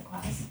 like in the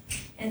class.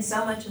 And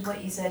so much of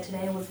what you said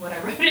today was what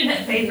I wrote in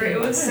that paper. It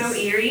was so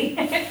eerie.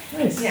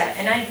 Nice.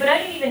 Yeah, but I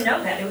didn't even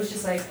know that. It was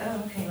just like,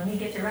 oh, okay, let me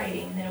get to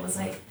writing. And then it was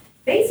like,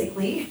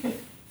 basically,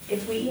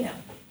 if we, Yeah.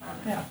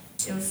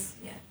 it was,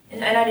 yeah.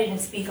 And I didn't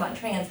speak on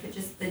trans, but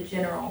just the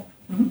general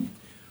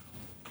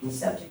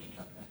subject you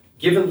talked about.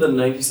 Given the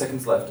 90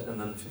 seconds left and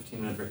then a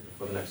 15-minute break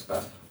before the next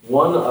class,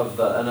 one of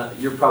the, and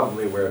you're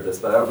probably aware of this,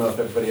 but I don't know if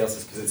everybody else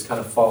is because it's kind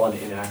of fallen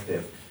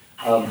inactive.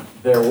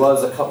 There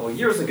was a couple of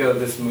years ago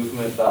this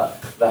movement, the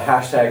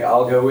hashtag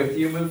I'll Go With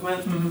You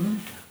movement,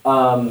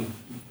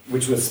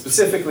 which was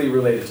specifically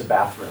related to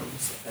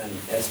bathrooms, and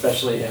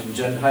especially in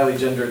highly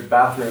gendered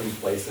bathroom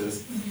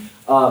places.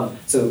 So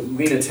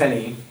Lena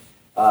Tenney,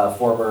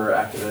 former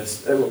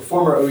activist,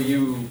 former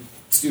OU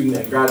student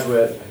and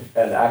graduate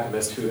and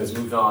activist who has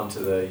moved on to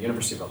the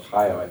University of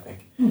Ohio, I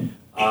think.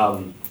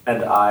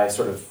 And I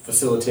sort of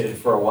facilitated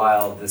for a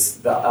while the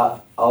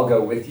I'll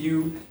Go With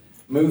You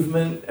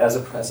movement as a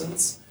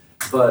presence.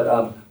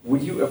 But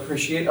would you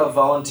appreciate a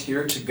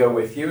volunteer to go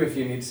with you if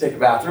you need to take a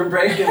bathroom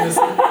break in this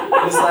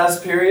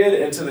last period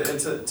into the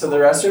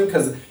restroom?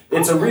 Because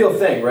it's a real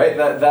thing, right?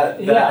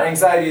 That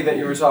anxiety that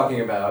you were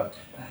talking about.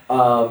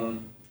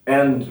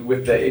 And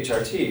with the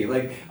HRT,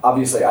 like,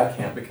 obviously I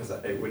can't because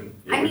it wouldn't.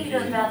 I need to go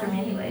to the bathroom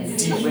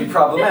anyways. Deeply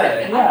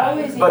problematic. I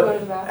always need to go to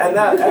the bathroom. And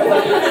that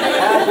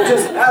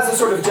just as a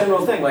sort of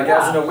general thing, like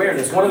as an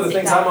awareness, one of the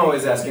things I'm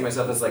always asking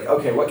myself is like,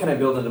 okay, what can I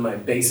build into my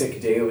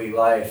basic daily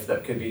life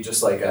that could be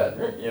just like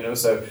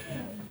so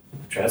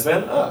trans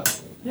man, want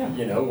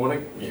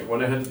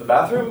to head to the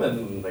bathroom,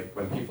 and like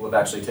when people have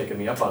actually taken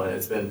me up on it,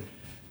 it's been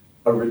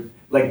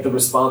the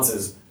response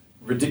is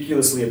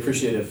ridiculously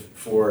appreciative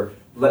for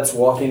let's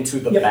walk into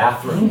the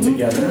bathroom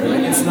together.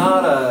 Like, it's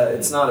not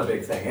a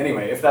big thing.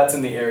 Anyway, if that's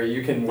in the area,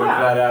 you can work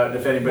that out.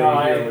 If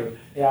anybody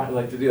here would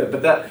like to do that,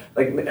 but that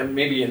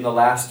maybe in the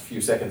last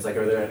few seconds,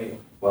 are there any?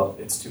 Well,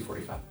 it's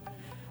 2:45.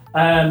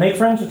 Make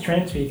friends with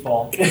trans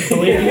people.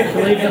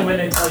 Believe them when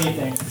they tell you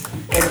things.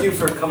 Thank you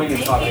for coming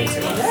and talking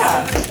to us.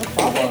 Yeah, no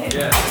problem.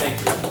 Yeah,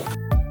 thank you.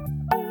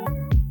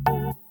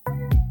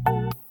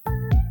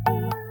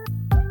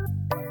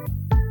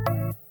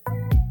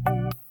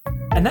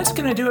 And that's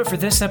going to do it for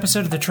this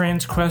episode of the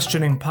Trans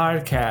Questioning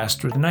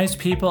Podcast, with nice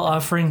people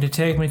offering to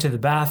take me to the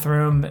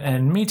bathroom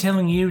and me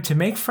telling you to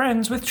make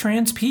friends with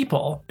trans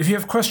people. If you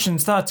have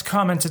questions, thoughts,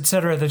 comments,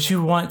 etc. that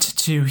you want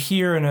to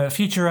hear in a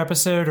future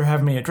episode or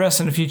have me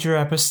address in a future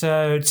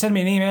episode, send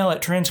me an email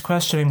at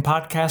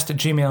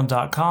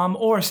transquestioningpodcast@gmail.com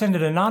or send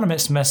an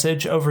anonymous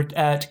message over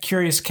at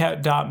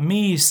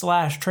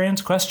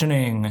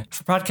curiouscat.me/transquestioning.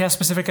 For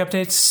podcast-specific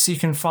updates, you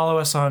can follow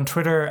us on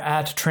Twitter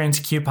at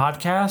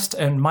TransQPodcast,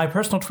 and my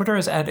personal Twitter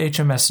is at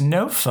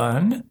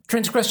HMSNoFun.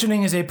 Trans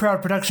Questioning is a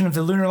proud production of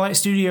the Lunar Light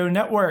Studio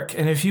Network,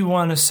 and if you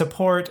want to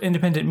support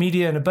independent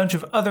media and a bunch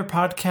of other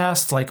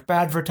podcasts like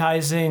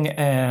Badvertising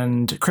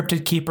and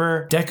Cryptid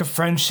Keeper, Deck of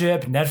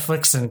Friendship,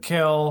 Netflix and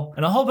Kill,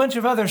 and a whole bunch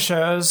of other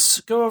shows,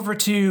 go over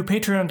to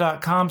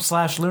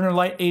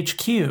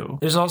patreon.com/LunarLightHQ.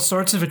 There's all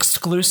sorts of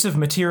exclusive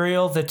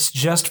material that's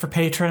just for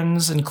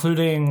patrons,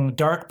 including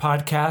dark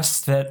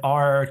podcasts that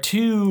are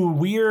too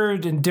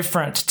weird and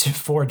different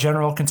for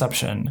general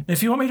consumption.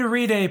 If you want me to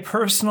read a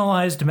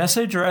personalized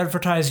message or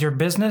advertise your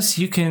business,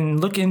 you can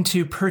look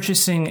into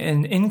purchasing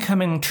an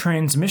incoming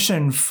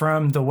transmission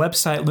from the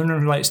website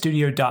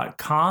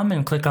lunarlightstudio.com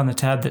and click on the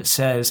tab that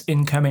says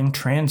Incoming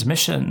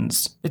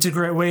Transmissions. It's a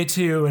great way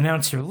to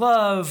announce your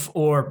love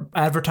or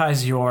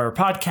advertise your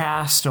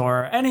podcast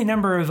or any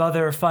number of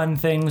other fun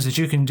things that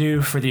you can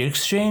do for the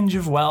exchange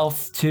of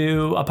wealth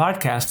to a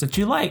podcast that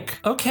you like.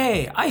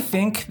 Okay, I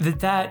think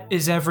that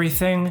is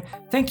everything.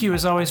 Thank you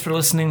as always for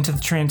listening to the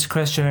Trans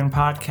Questioning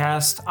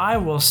Podcast. I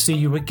will see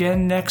you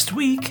again next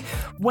week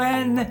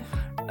when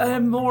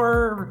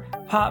more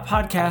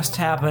podcast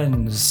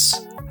happens.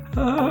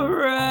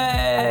 Hooray!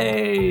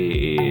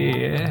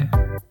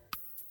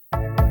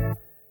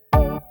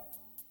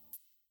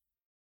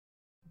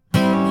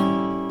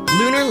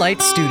 Lunar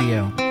Light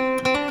Studio.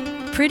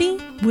 Pretty,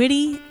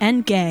 witty,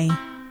 and gay.